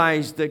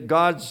realized that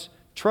God's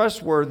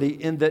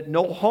trustworthy in that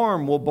no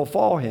harm will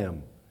befall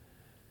him.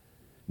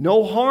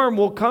 No harm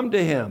will come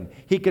to him.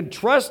 He can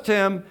trust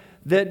him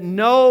that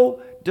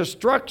no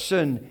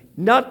destruction,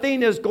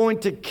 nothing is going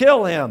to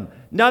kill him.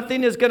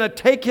 Nothing is going to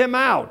take him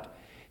out.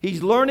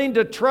 He's learning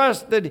to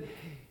trust that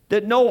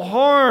no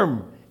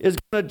harm is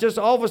going to just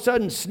all of a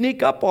sudden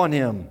sneak up on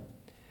him.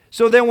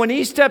 So then when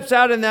he steps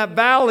out in that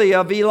valley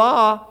of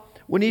Elah,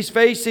 when he's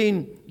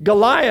facing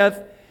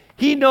Goliath,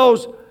 he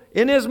knows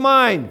in his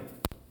mind,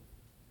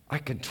 I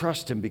can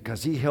trust him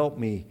because he helped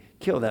me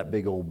kill that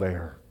big old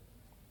bear.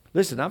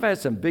 Listen, I've had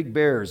some big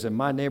bears in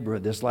my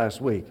neighborhood this last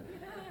week.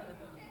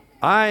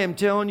 I am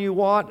telling you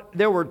what,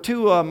 there were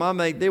two of them.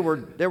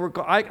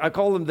 I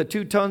call them the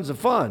 2 tons of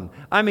fun.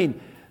 I mean,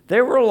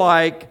 They were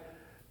like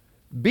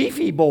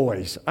beefy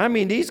boys. I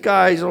mean, these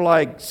guys are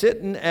like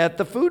sitting at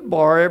the food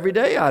bar every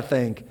day, I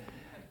think.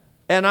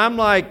 And I'm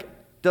like,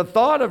 the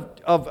thought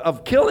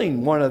of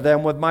killing one of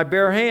them with my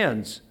bare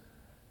hands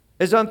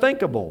is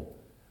unthinkable.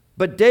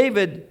 But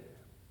David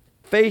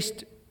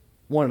faced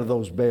one of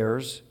those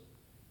bears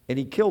and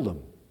he killed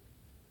him.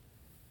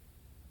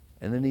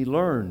 And then he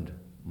learned,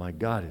 my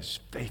God is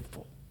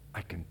faithful.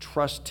 I can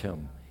trust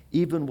him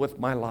even with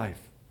my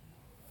life.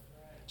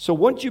 So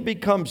once you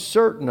become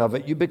certain of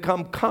it, you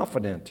become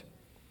confident.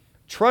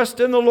 Trust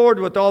in the Lord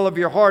with all of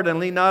your heart and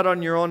lean not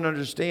on your own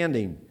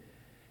understanding.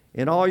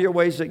 In all your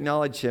ways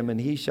acknowledge him, and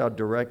he shall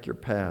direct your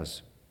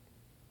paths.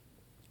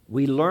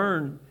 We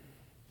learn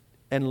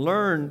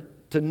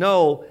to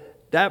know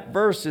that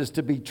verse is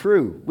to be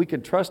true. We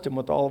can trust him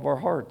with all of our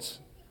hearts.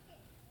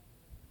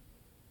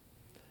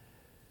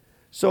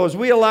 So as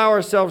we allow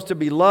ourselves to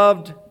be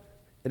loved,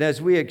 and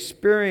as we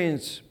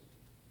experience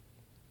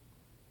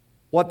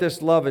what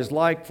this love is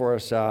like for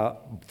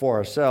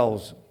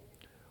ourselves,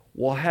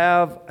 we'll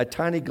have a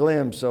tiny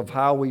glimpse of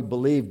how we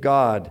believe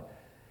God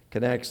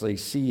can actually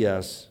see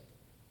us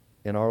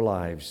in our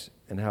lives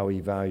and how he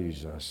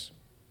values us.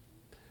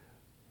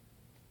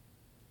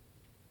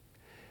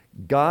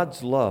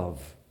 God's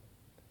love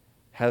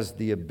has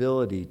the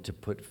ability to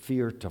put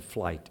fear to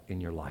flight in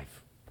your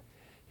life.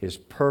 His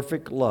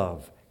perfect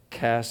love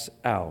casts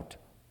out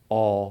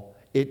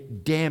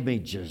it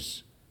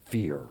damages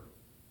fear.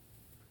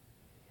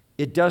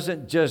 It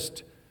doesn't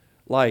just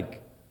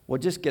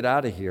just get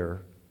out of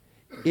here.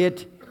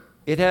 It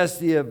has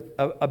the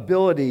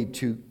ability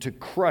to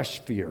crush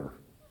fear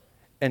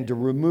and to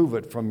remove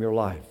it from your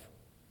life.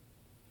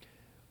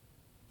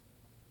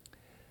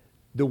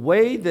 The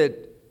way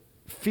that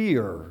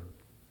fear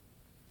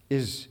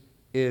is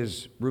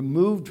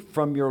removed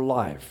from your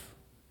life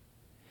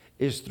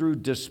is through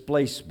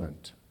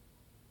displacement.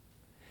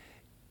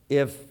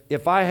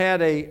 If I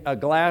had a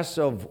glass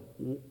of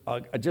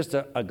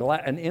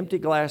an empty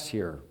glass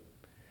here,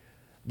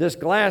 this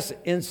glass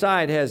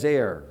inside has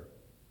air.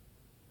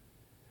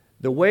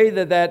 The way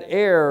that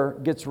air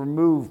gets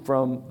removed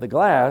from the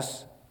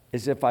glass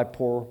is if I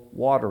pour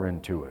water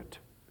into it.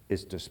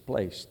 It's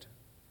displaced.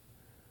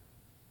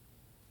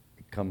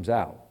 It comes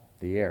out,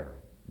 the air,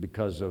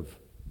 because of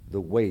the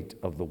weight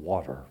of the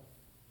water.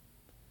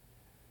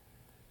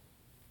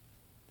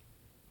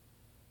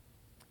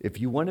 If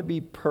you want to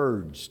be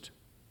purged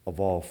of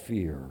all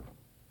fear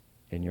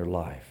in your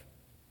life,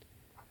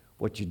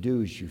 what you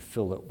do is you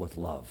fill it with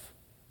love.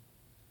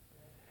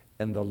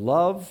 And the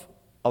love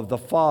of the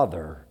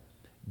Father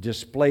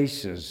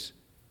displaces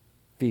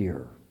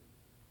fear.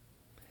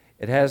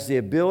 It has the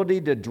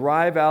ability to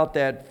drive out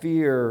that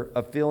fear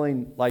of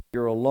feeling like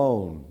you're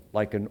alone,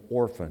 like an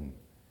orphan.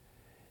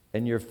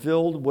 And you're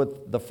filled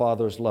with the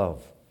Father's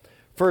love.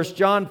 1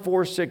 John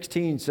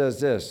 4:16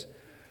 says this,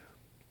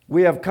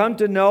 we have come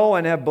to know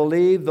and have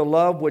believed the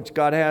love which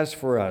God has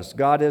for us.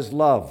 God is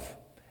love.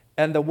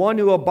 And the one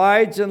who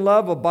abides in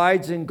love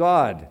abides in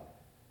God,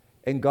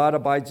 and God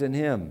abides in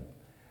him.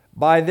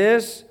 By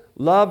this,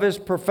 love is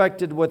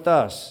perfected with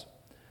us,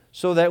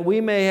 so that we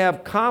may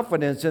have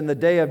confidence in the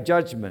day of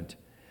judgment.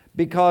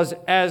 Because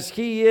as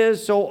he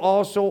is, so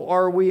also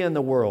are we in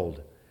the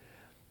world.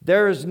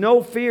 There is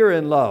no fear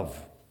in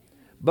love,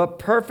 but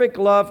perfect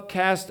love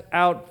casts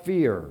out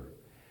fear,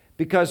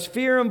 because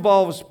fear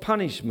involves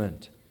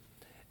punishment.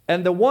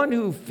 And the one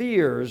who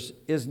fears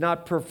is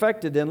not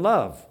perfected in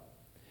love.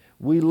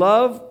 We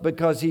love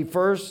because he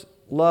first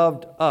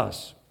loved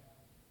us.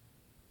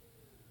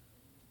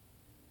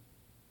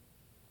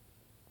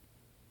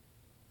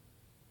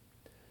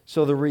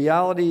 So the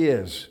reality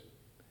is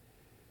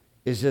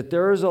that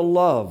there is a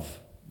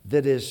love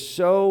that is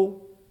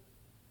so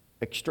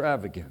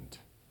extravagant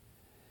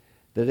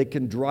that it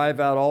can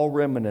drive out all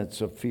remnants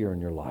of fear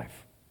in your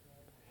life.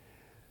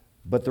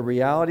 But the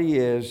reality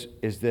is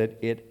that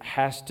it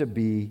has to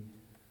be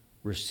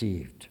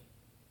received.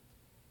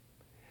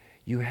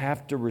 You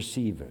have to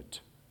receive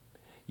it.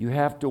 You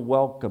have to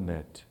welcome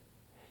it.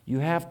 You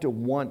have to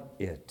want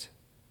it.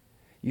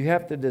 You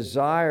have to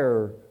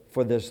desire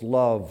for this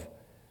love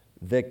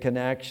that can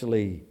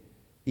actually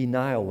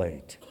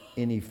annihilate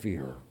any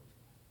fear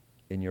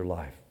in your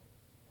life.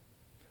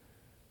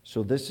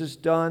 So this is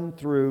done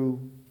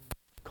through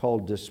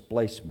called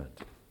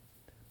displacement.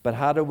 But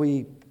how do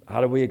we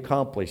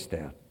accomplish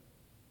that?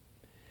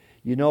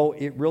 You know,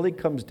 it really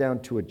comes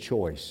down to a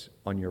choice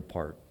on your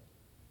part.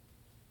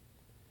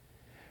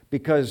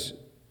 Because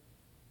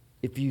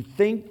if you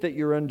think that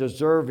you're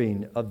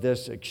undeserving of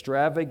this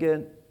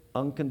extravagant,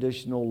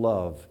 unconditional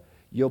love,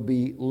 you'll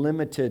be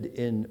limited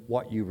in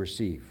what you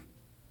receive.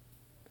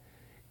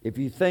 If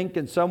you think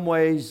in some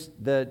ways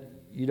that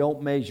you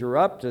don't measure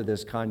up to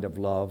this kind of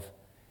love,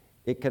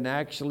 it can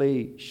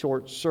actually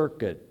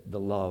short-circuit the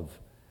love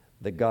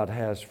that God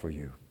has for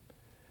you.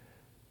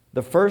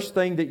 The first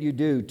thing that you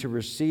do to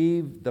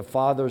receive the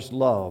Father's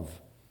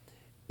love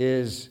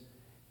is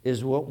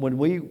when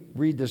we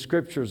read the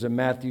scriptures in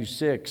Matthew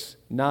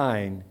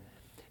 6:9,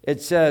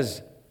 it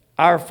says,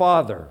 Our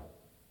Father,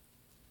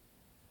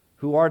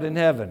 who art in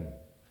heaven,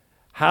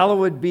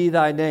 hallowed be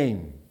thy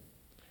name.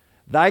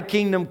 Thy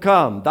kingdom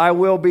come, thy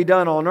will be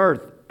done on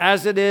earth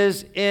as it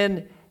is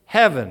in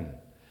heaven.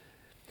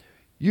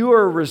 You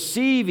are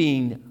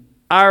receiving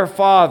our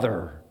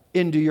Father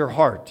into your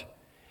heart.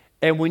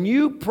 And when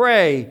you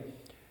pray,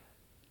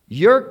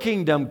 your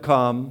kingdom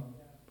come,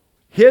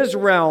 his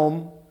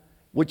realm,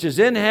 which is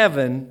in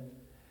heaven,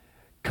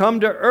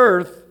 come to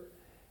earth,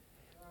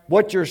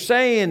 what you're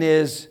saying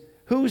is,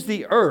 who's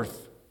the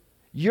earth?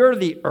 You're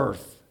the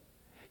earth.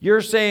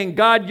 You're saying,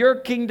 God, your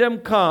kingdom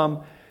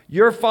come,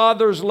 your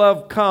Father's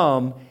love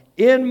come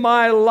in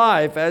my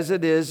life as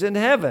it is in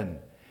heaven.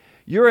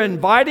 You're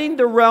inviting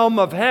the realm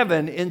of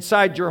heaven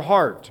inside your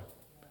heart.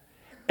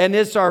 And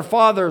it's our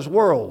Father's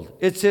world.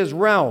 It's his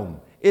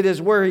realm. It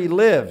is where he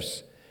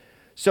lives.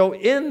 So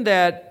in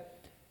that,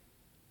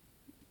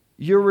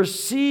 you're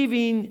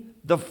receiving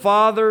the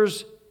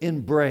Father's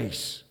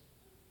embrace.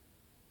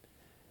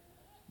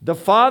 The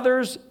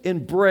Father's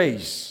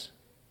embrace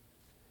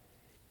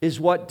is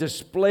what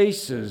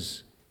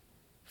displaces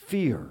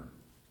fear.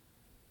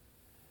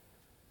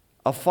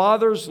 A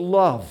father's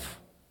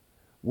love,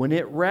 when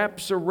it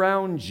wraps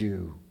around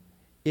you,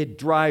 it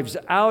drives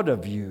out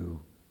of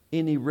you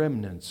any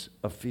remnants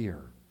of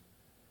fear.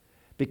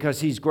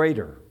 Because he's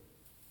greater.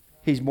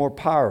 He's more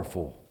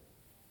powerful.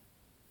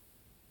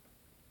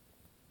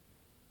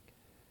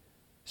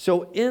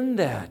 So in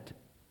that,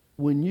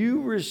 when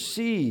you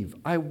receive,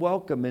 I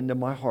welcome into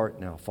my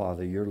heart now,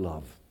 Father, your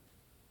love.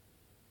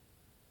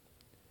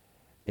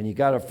 And you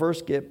got to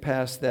first get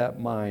past that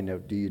mind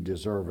of, do you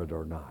deserve it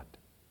or not?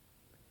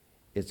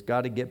 It's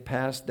got to get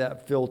past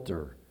that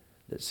filter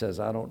that says,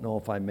 I don't know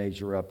if I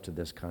measure up to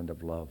this kind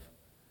of love.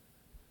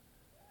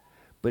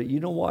 But you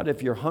know what?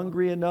 If you're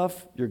hungry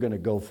enough, you're going to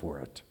go for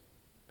it.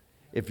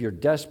 If you're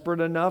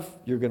desperate enough,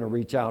 you're going to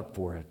reach out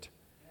for it.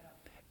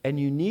 And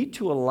you need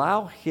to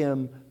allow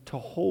him to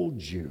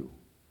hold you.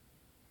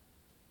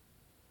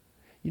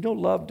 You know,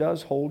 love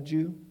does hold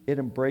you. It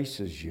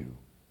embraces you.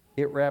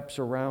 It wraps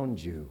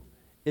around you.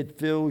 It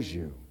fills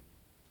you.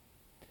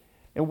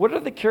 And what are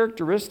the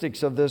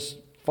characteristics of this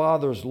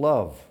Father's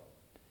love?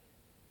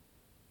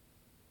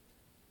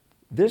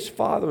 This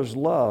Father's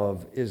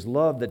love is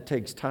love that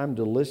takes time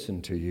to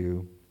listen to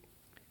you,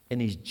 and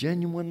he's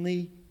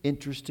genuinely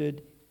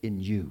interested in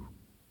you.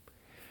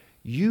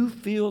 You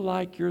feel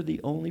like you're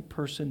the only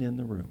person in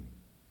the room.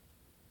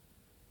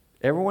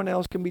 Everyone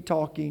else can be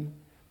talking,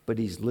 but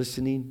he's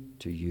listening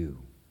to you.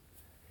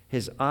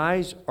 His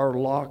eyes are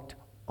locked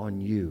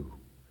on you.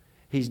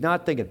 He's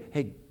not thinking,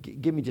 hey,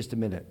 give me just a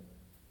minute.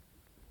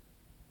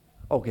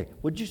 Okay,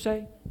 what'd you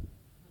say?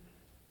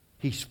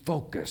 He's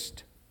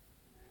focused.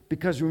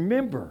 Because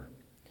remember,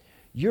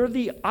 you're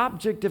the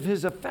object of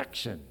his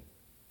affection.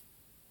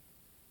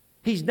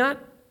 He's not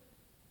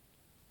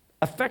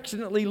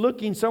affectionately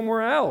looking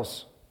somewhere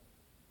else.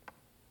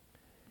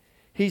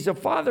 He's a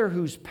father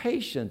who's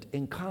patient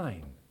and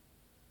kind.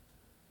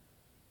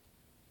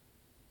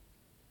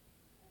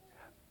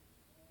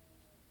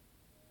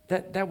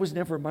 That was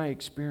never my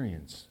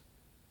experience.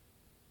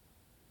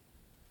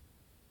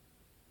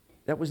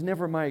 That was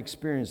never my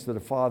experience, that a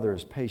father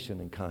is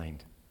patient and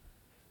kind.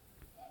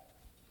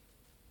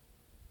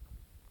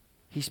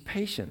 He's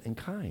patient and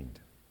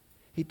kind.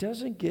 He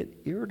doesn't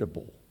get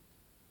irritable.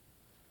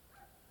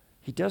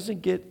 He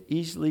doesn't get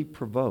easily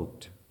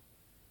provoked.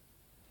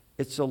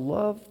 It's a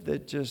love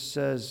that just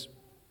says,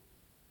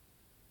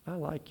 I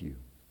like you.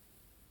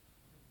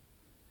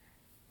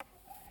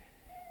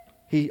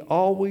 He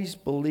always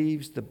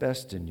believes the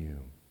best in you.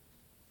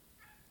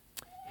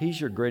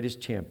 He's your greatest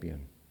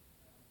champion.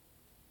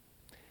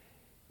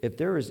 If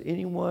there is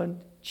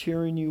anyone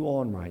cheering you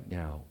on right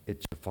now,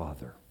 it's your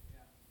Father.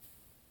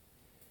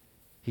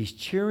 He's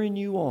cheering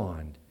you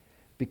on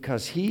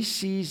because he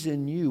sees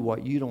in you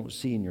what you don't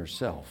see in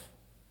yourself.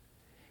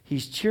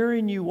 He's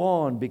cheering you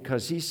on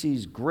because he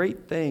sees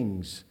great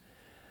things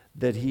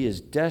that he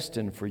is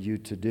destined for you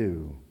to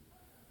do.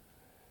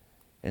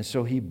 And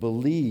so he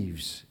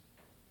believes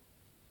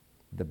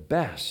the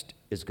best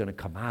is going to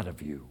come out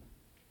of you.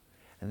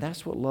 And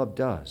that's what love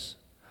does.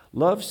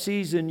 Love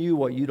sees in you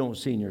what you don't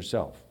see in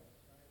yourself.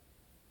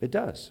 It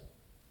does.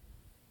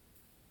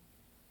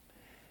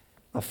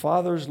 A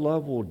father's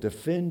love will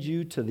defend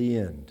you to the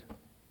end.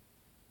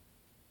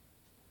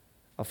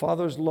 A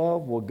father's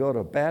love will go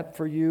to bat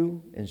for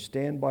you and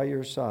stand by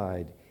your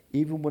side,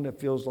 even when it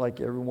feels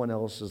like everyone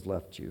else has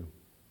left you.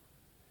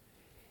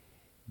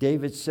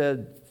 David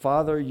said,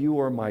 Father, you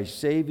are my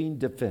saving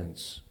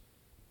defense.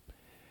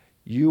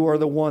 You are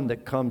the one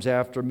that comes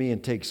after me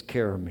and takes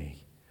care of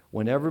me.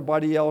 When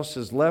everybody else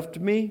has left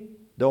me,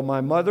 though my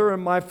mother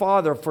and my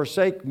father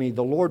forsake me,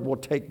 the Lord will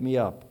take me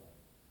up.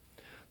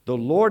 The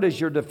Lord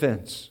is your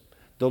defense.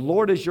 The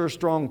Lord is your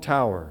strong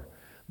tower.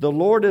 The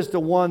Lord is the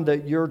one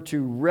that you're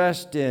to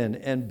rest in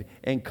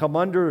and come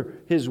under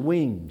his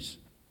wings.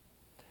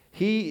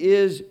 He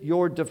is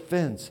your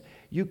defense.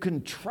 You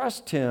can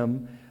trust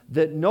him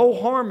that no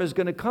harm is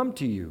going to come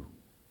to you.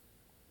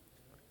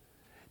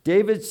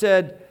 David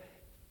said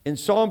in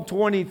Psalm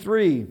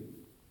 23,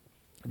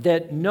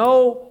 that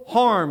no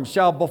harm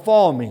shall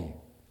befall me.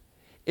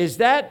 Is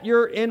that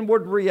your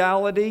inward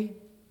reality?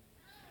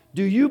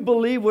 Do you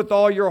believe with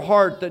all your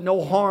heart that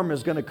no harm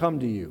is going to come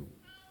to you?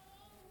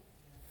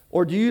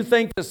 Or do you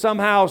think that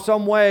somehow,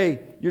 some way,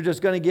 you're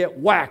just going to get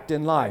whacked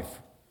in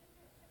life?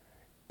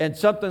 And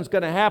something's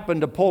going to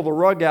happen to pull the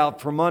rug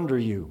out from under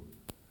you?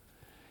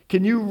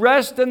 Can you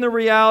rest in the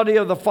reality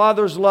of the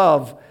Father's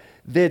love,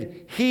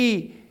 that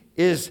He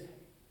is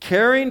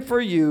caring for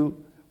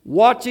you,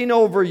 watching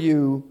over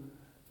you,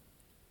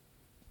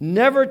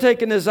 never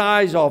taking His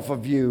eyes off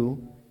of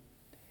you?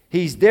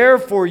 He's there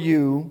for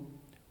you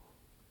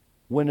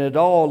when it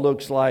all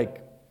looks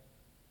like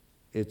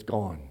it's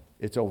gone,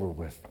 it's over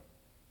with.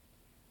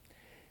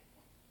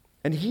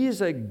 And He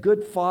is a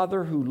good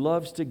Father who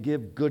loves to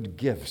give good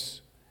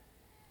gifts.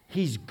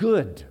 He's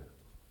good.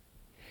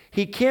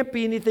 He can't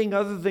be anything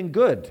other than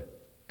good,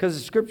 because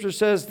the Scripture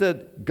says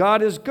that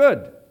God is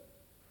good.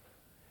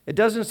 It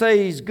doesn't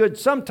say He's good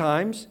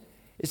sometimes.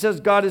 It says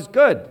God is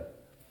good.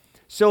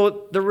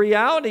 So the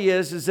reality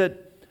is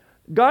that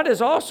God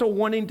is also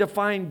wanting to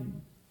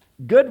find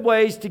good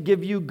ways to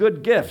give you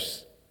good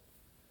gifts.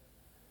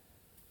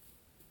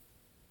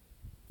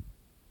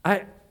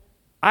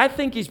 I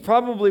think He's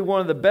probably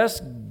one of the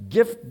best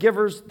gift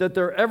givers that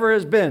there ever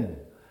has been.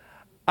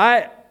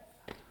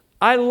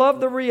 I love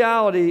the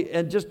reality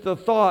and just the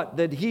thought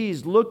that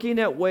He's looking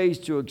at ways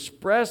to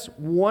express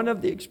one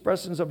of the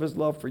expressions of His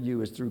love for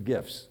you is through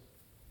gifts.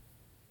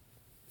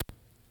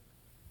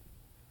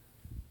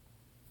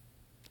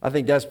 I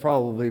think that's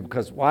probably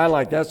because why I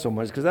like that so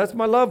much, because that's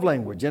my love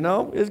language,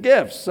 is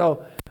gifts.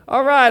 So,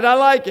 all right, I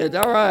like it.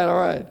 All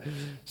right.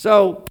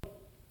 So,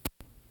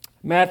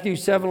 Matthew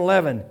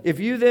 7:11.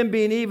 If you then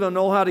being evil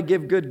know how to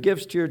give good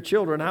gifts to your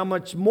children, how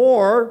much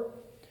more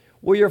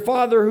will your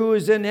Father who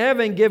is in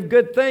heaven give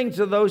good things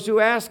to those who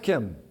ask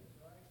Him?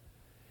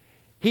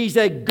 He's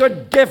a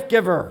good gift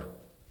giver.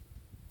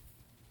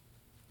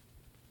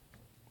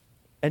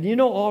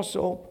 And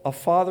also, a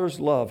father's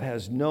love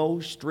has no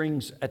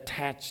strings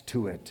attached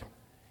to it.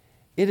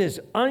 It is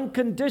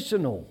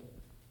unconditional.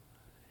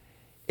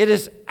 It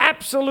is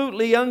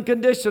absolutely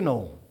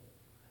unconditional.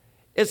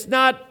 It's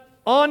not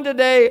on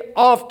today,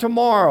 off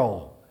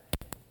tomorrow.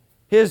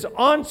 His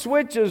on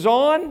switch is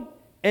on,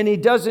 and He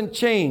doesn't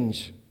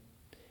change.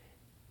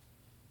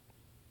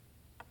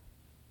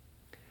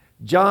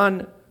 1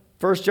 John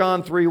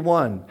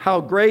 3:1. How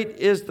great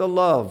is the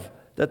love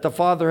that the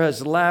Father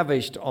has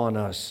lavished on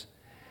us,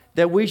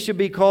 that we should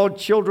be called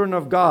children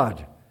of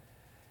God.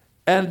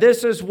 And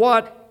this is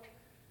what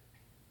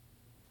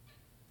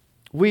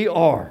we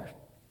are.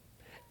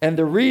 And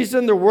the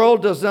reason the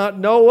world does not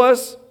know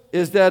us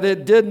is that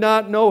it did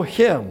not know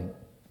Him.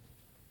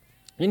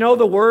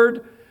 The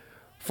word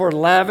for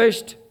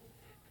lavished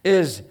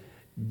is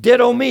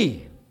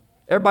didomi.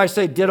 Everybody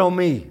say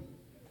didomi.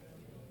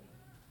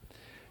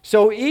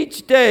 So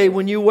each day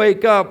when you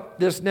wake up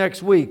this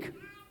next week,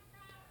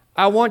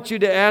 I want you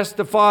to ask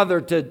the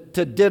Father to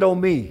ditto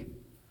me,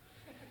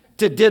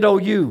 to ditto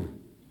you.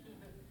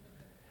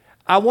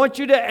 I want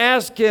you to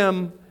ask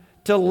Him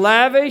to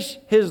lavish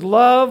His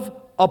love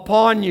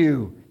upon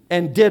you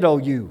and ditto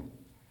you,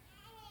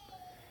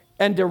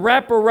 and to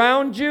wrap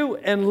around you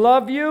and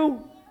love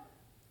you,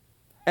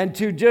 and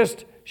to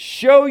just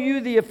show you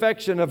the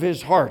affection of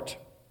His heart.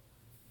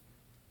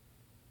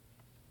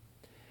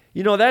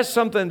 That's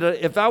something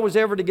that if I was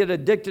ever to get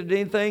addicted to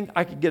anything,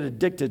 I could get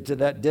addicted to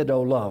that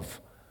ditto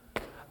love.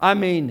 I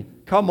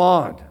mean, come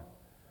on.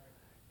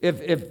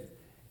 If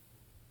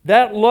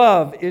that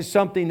love is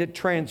something that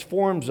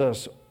transforms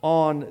us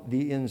on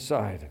the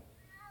inside.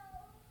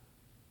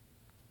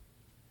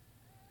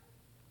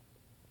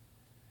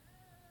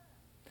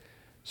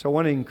 So I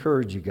want to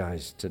encourage you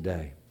guys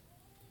today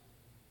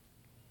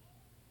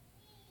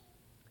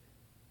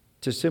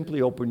to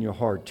simply open your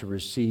heart to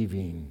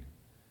receiving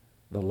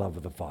the love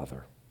of the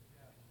Father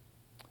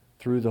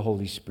through the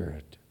Holy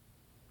Spirit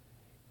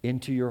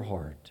into your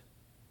heart.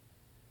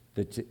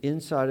 That's the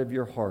inside of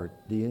your heart,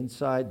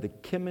 the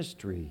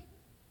chemistry,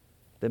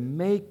 the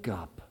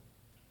makeup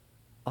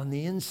on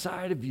the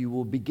inside of you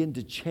will begin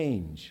to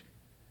change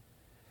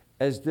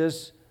as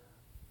this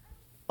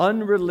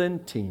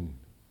unrelenting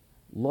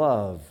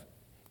love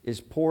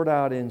is poured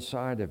out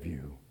inside of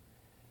you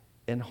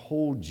and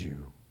holds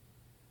you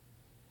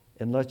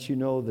and lets you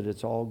know that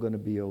it's all going to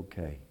be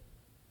okay.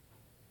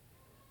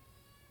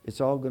 It's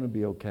all going to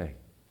be okay.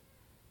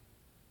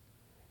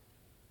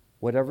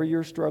 Whatever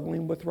you're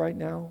struggling with right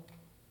now,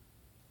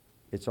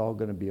 it's all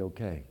going to be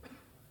okay.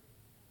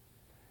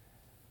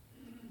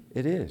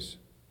 It is.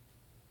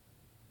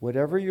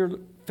 Whatever you're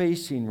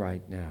facing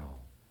right now,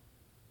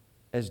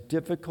 as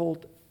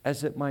difficult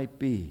as it might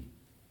be,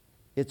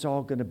 it's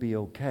all going to be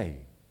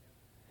okay.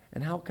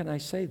 And how can I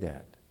say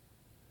that?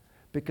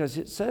 Because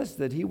it says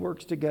that He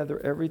works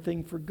together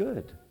everything for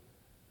good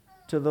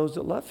to those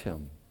that love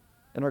Him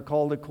and are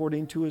called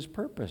according to His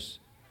purpose.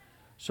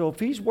 So if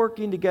He's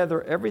working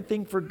together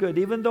everything for good,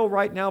 even though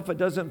right now if it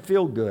doesn't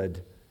feel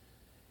good,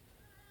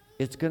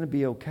 it's going to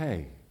be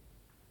okay.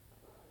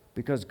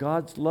 Because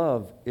God's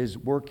love is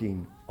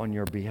working on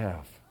your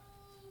behalf.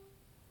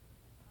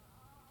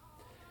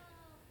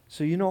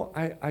 So,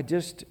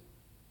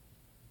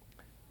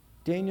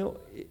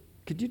 Daniel,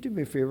 could you do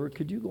me a favor?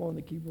 Could you go on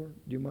the keyboard?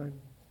 Do you mind?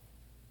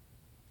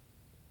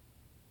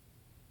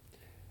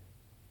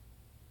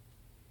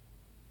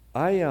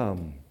 I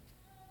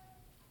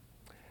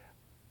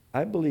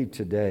believe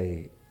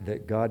today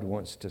that God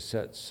wants to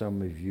set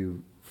some of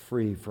you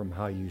free from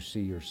how you see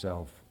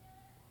yourself.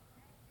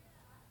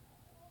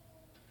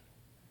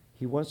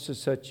 He wants to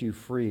set you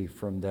free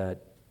from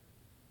that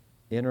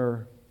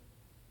inner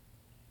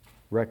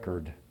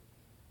record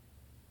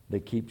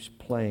that keeps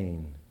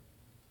playing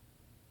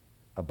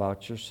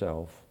about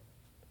yourself,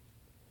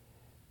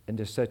 and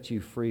to set you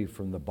free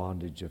from the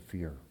bondage of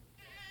fear.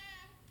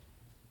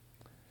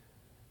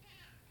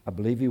 I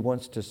believe He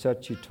wants to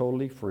set you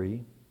totally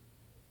free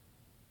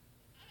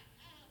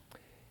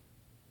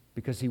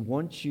because He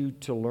wants you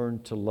to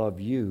learn to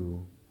love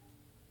you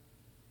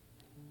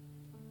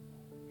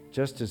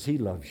just as He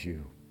loves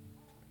you.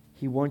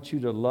 He wants you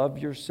to love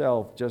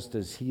yourself just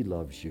as He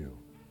loves you.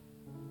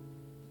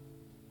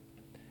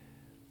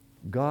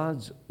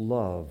 God's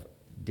love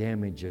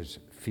damages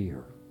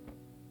fear.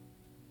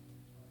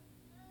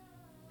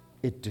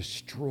 It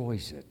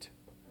destroys it.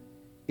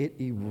 It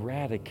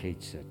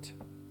eradicates it.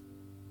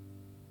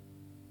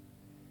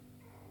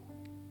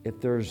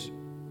 If there's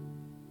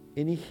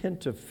any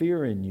hint of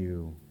fear in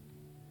you,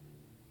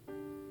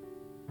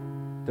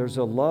 there's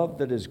a love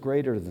that is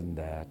greater than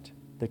that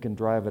can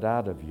drive it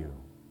out of you.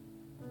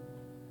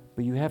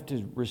 But you have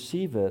to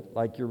receive it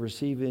like you're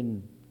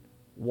receiving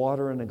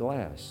water in a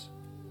glass.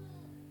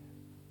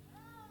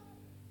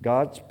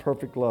 God's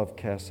perfect love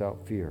casts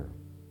out fear.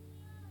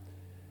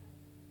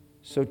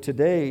 So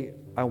today,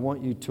 I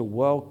want you to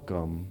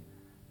welcome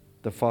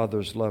the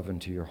Father's love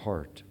into your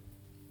heart.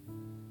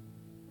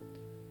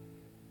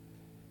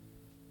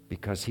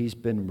 Because He's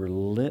been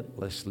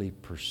relentlessly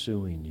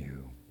pursuing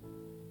you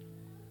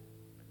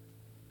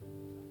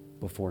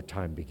before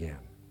time began.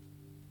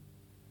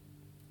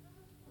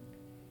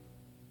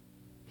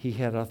 He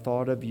had a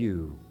thought of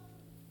you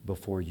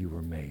before you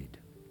were made.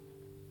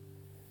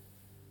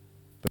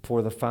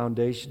 Before the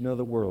foundation of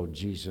the world,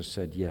 Jesus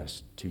said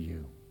yes to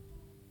you.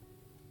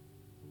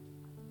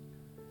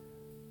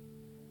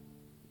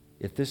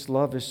 If this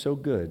love is so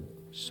good,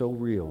 so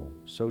real,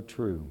 so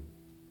true,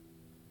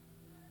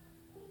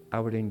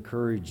 I would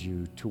encourage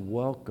you to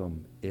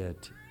welcome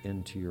it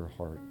into your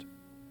heart.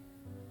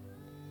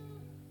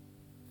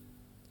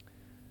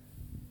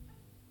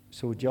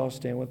 So would y'all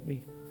stand with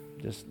me?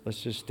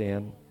 Let's just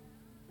stand.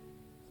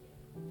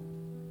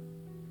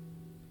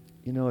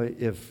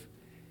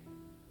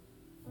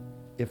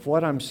 If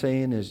what I'm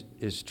saying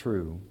is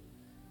true,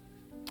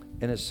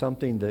 and it's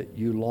something that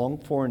you long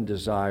for and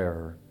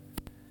desire,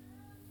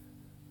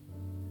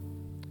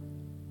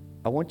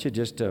 I want you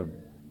just to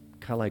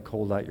kind of like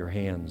hold out your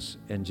hands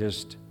and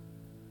just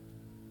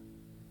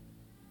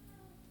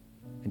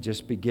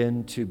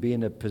begin to be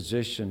in a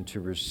position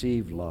to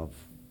receive love.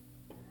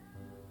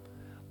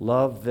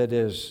 Love that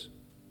is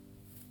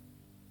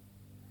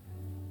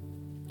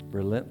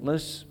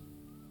relentless.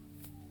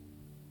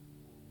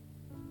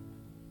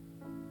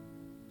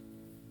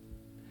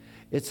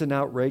 It's an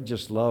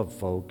outrageous love,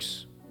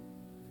 folks.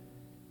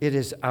 It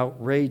is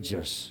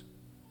outrageous.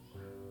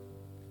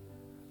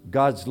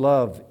 God's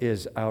love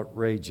is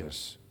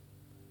outrageous.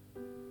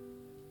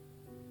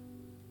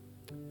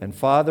 And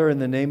Father, in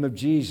the name of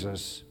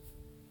Jesus,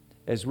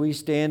 as we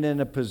stand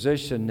in a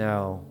position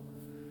now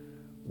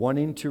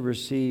wanting to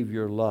receive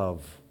your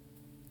love,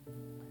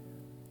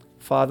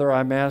 Father,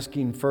 I'm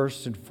asking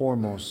first and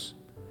foremost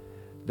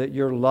that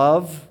your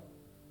love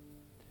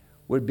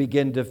would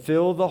begin to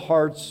fill the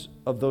hearts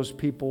of those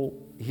people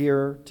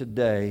here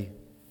today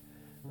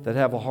that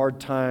have a hard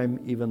time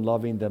even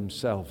loving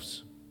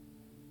themselves.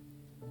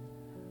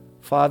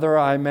 Father,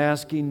 I'm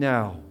asking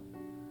now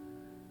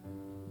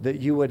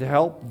that you would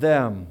help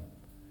them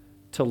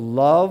to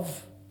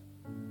love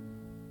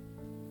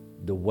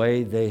the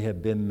way they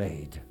have been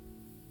made.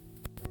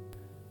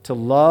 To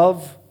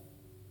love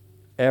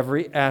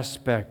every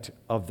aspect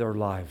of their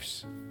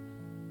lives.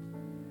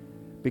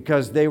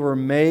 Because they were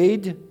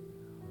made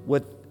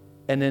with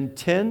an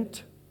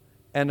intent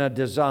and a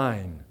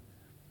design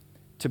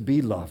to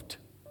be loved.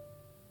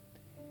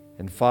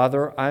 And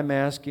Father, I'm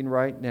asking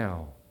right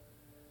now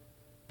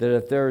that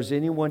if there is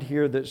anyone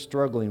here that's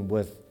struggling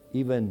with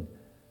even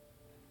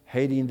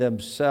hating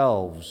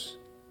themselves,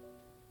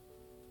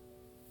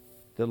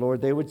 that,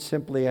 Lord, they would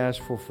simply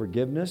ask for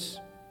forgiveness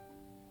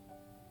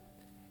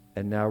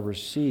and now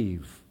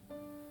receive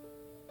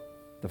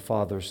the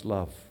Father's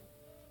love.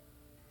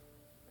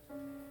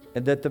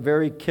 And that the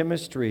very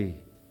chemistry,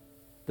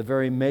 the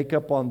very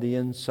makeup on the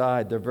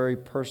inside, their very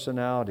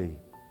personality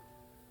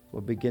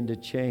will begin to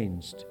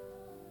change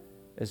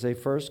as they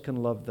first can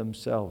love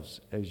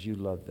themselves as you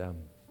love them.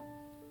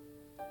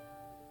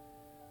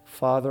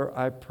 Father,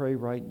 I pray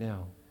right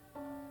now,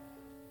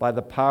 by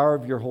the power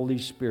of your Holy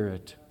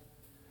Spirit,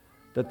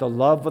 that the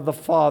love of the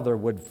Father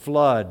would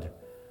flood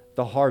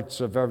the hearts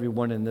of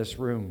everyone in this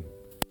room.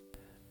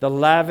 The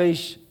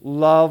lavish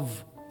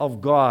love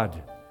of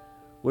God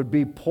would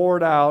be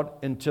poured out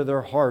into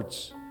their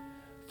hearts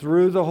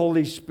through the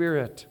Holy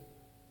Spirit.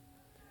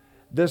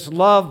 This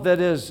love that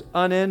is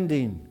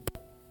unending,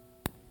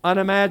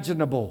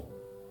 unimaginable,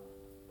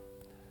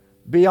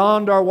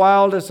 beyond our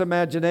wildest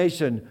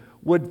imagination,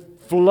 would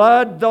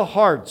flood the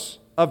hearts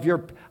of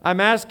your... I'm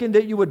asking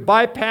that you would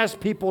bypass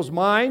people's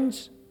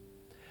minds,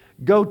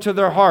 go to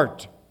their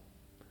heart,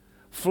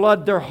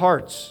 flood their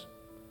hearts.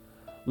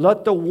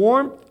 Let the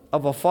warmth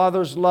of a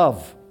father's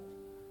love,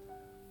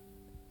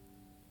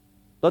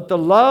 let the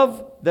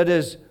love that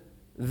is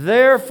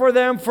there for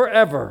them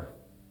forever,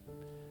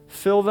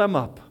 fill them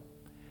up.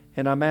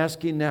 And I'm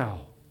asking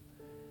now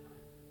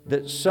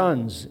that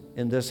sons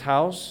in this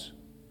house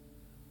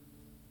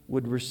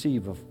would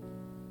receive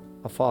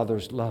a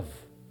father's love.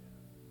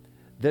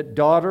 That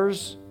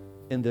daughters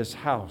in this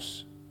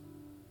house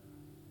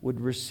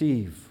would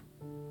receive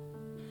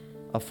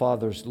a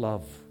father's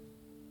love.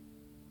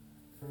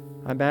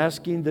 I'm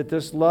asking that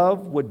this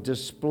love would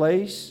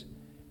displace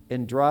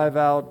and drive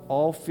out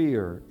all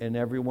fear in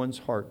everyone's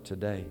heart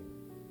today.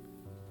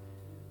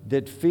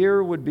 That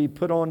fear would be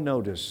put on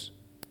notice.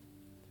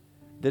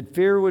 That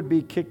fear would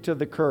be kicked to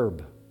the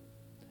curb.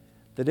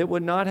 That it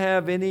would not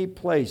have any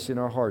place in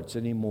our hearts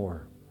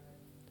anymore.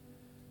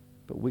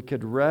 But we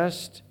could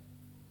rest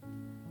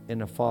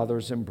in a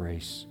Father's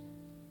embrace.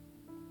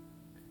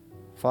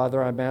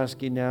 Father, I'm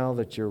asking now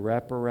that your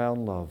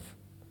wraparound love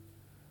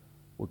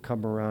would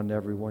come around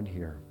everyone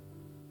here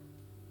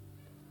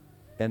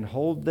and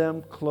hold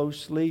them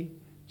closely,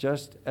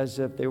 just as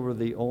if they were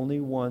the only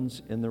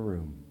ones in the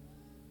room.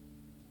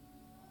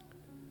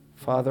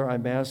 Father,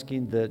 I'm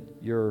asking that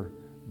your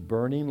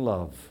burning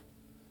love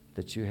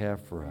that you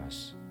have for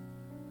us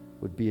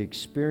would be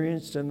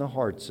experienced in the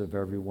hearts of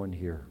everyone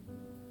here.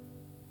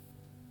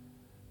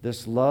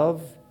 This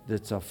love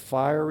that's a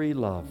fiery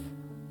love.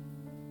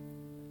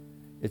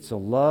 It's a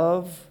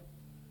love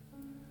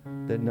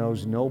that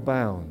knows no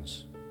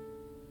bounds.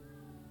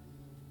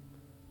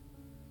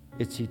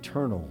 It's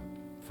eternal,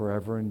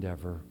 forever and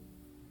ever.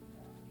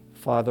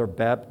 Father,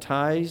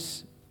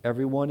 baptize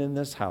everyone in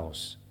this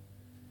house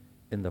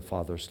in the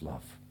Father's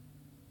love,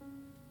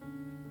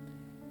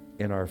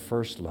 in our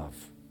first love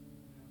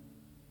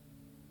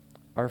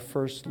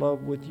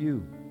with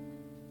you.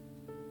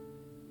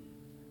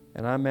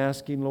 And I'm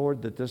asking,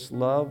 Lord, that this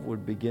love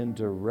would begin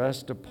to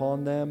rest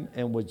upon them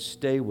and would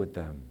stay with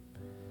them.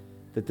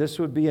 That this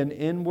would be an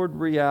inward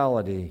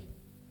reality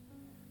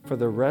for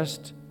the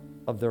rest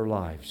of their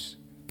lives.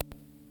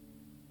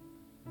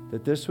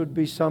 That this would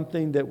be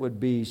something that would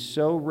be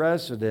so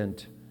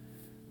resident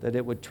that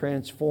it would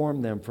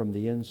transform them from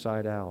the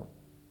inside out.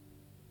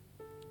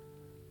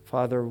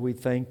 Father, we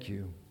thank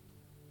you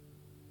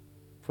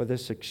for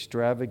this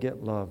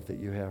extravagant love that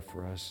you have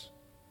for us.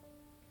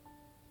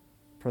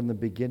 From the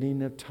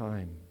beginning of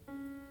time,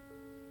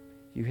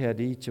 you had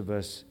each of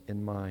us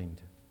in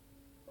mind.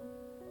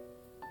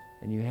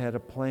 And you had a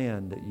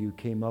plan that you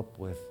came up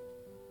with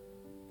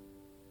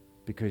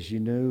because you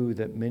knew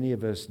that many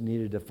of us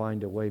needed to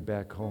find a way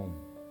back home.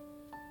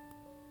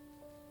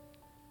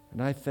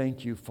 And I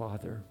thank you,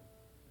 Father,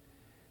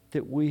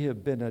 that we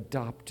have been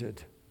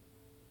adopted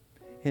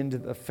into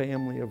the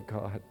family of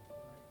God.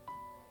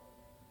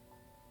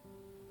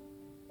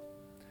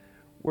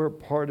 We're a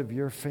part of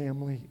your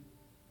family.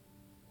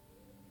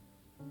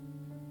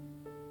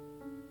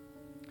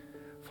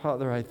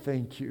 Father, I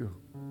thank you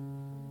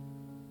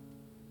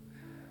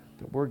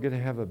that we're going to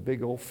have a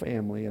big old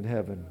family in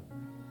heaven.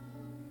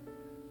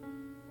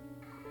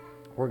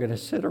 We're going to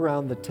sit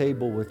around the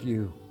table with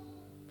you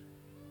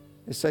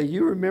and say,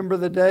 you remember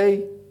the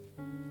day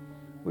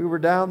we were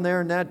down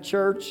there in that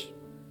church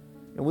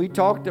and we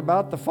talked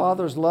about the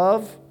Father's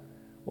love?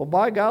 Well,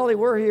 by golly,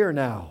 we're here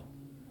now.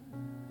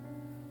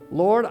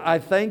 Lord, I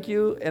thank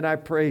you and I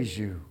praise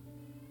you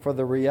for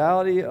the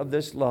reality of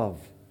this love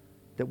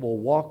that will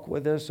walk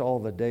with us all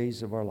the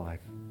days of our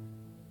life.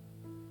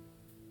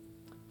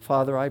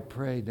 Father, I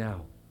pray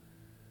now,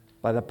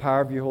 by the power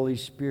of your Holy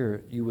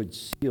Spirit, you would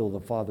seal the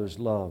Father's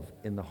love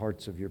in the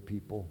hearts of your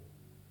people.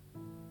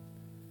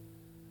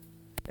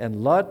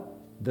 And let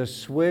the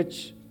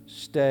switch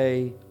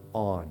stay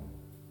on.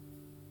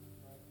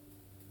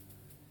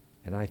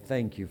 And I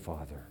thank you,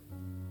 Father.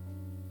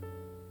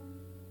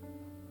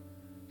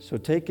 So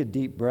take a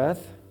deep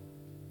breath,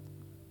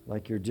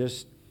 like you're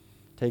just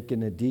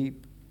taking a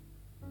deep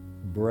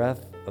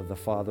breath of the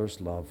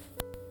Father's love,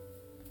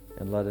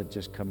 and let it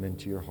just come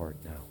into your heart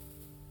now.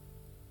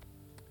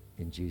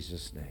 In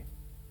Jesus' name,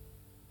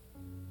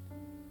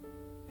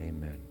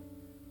 amen.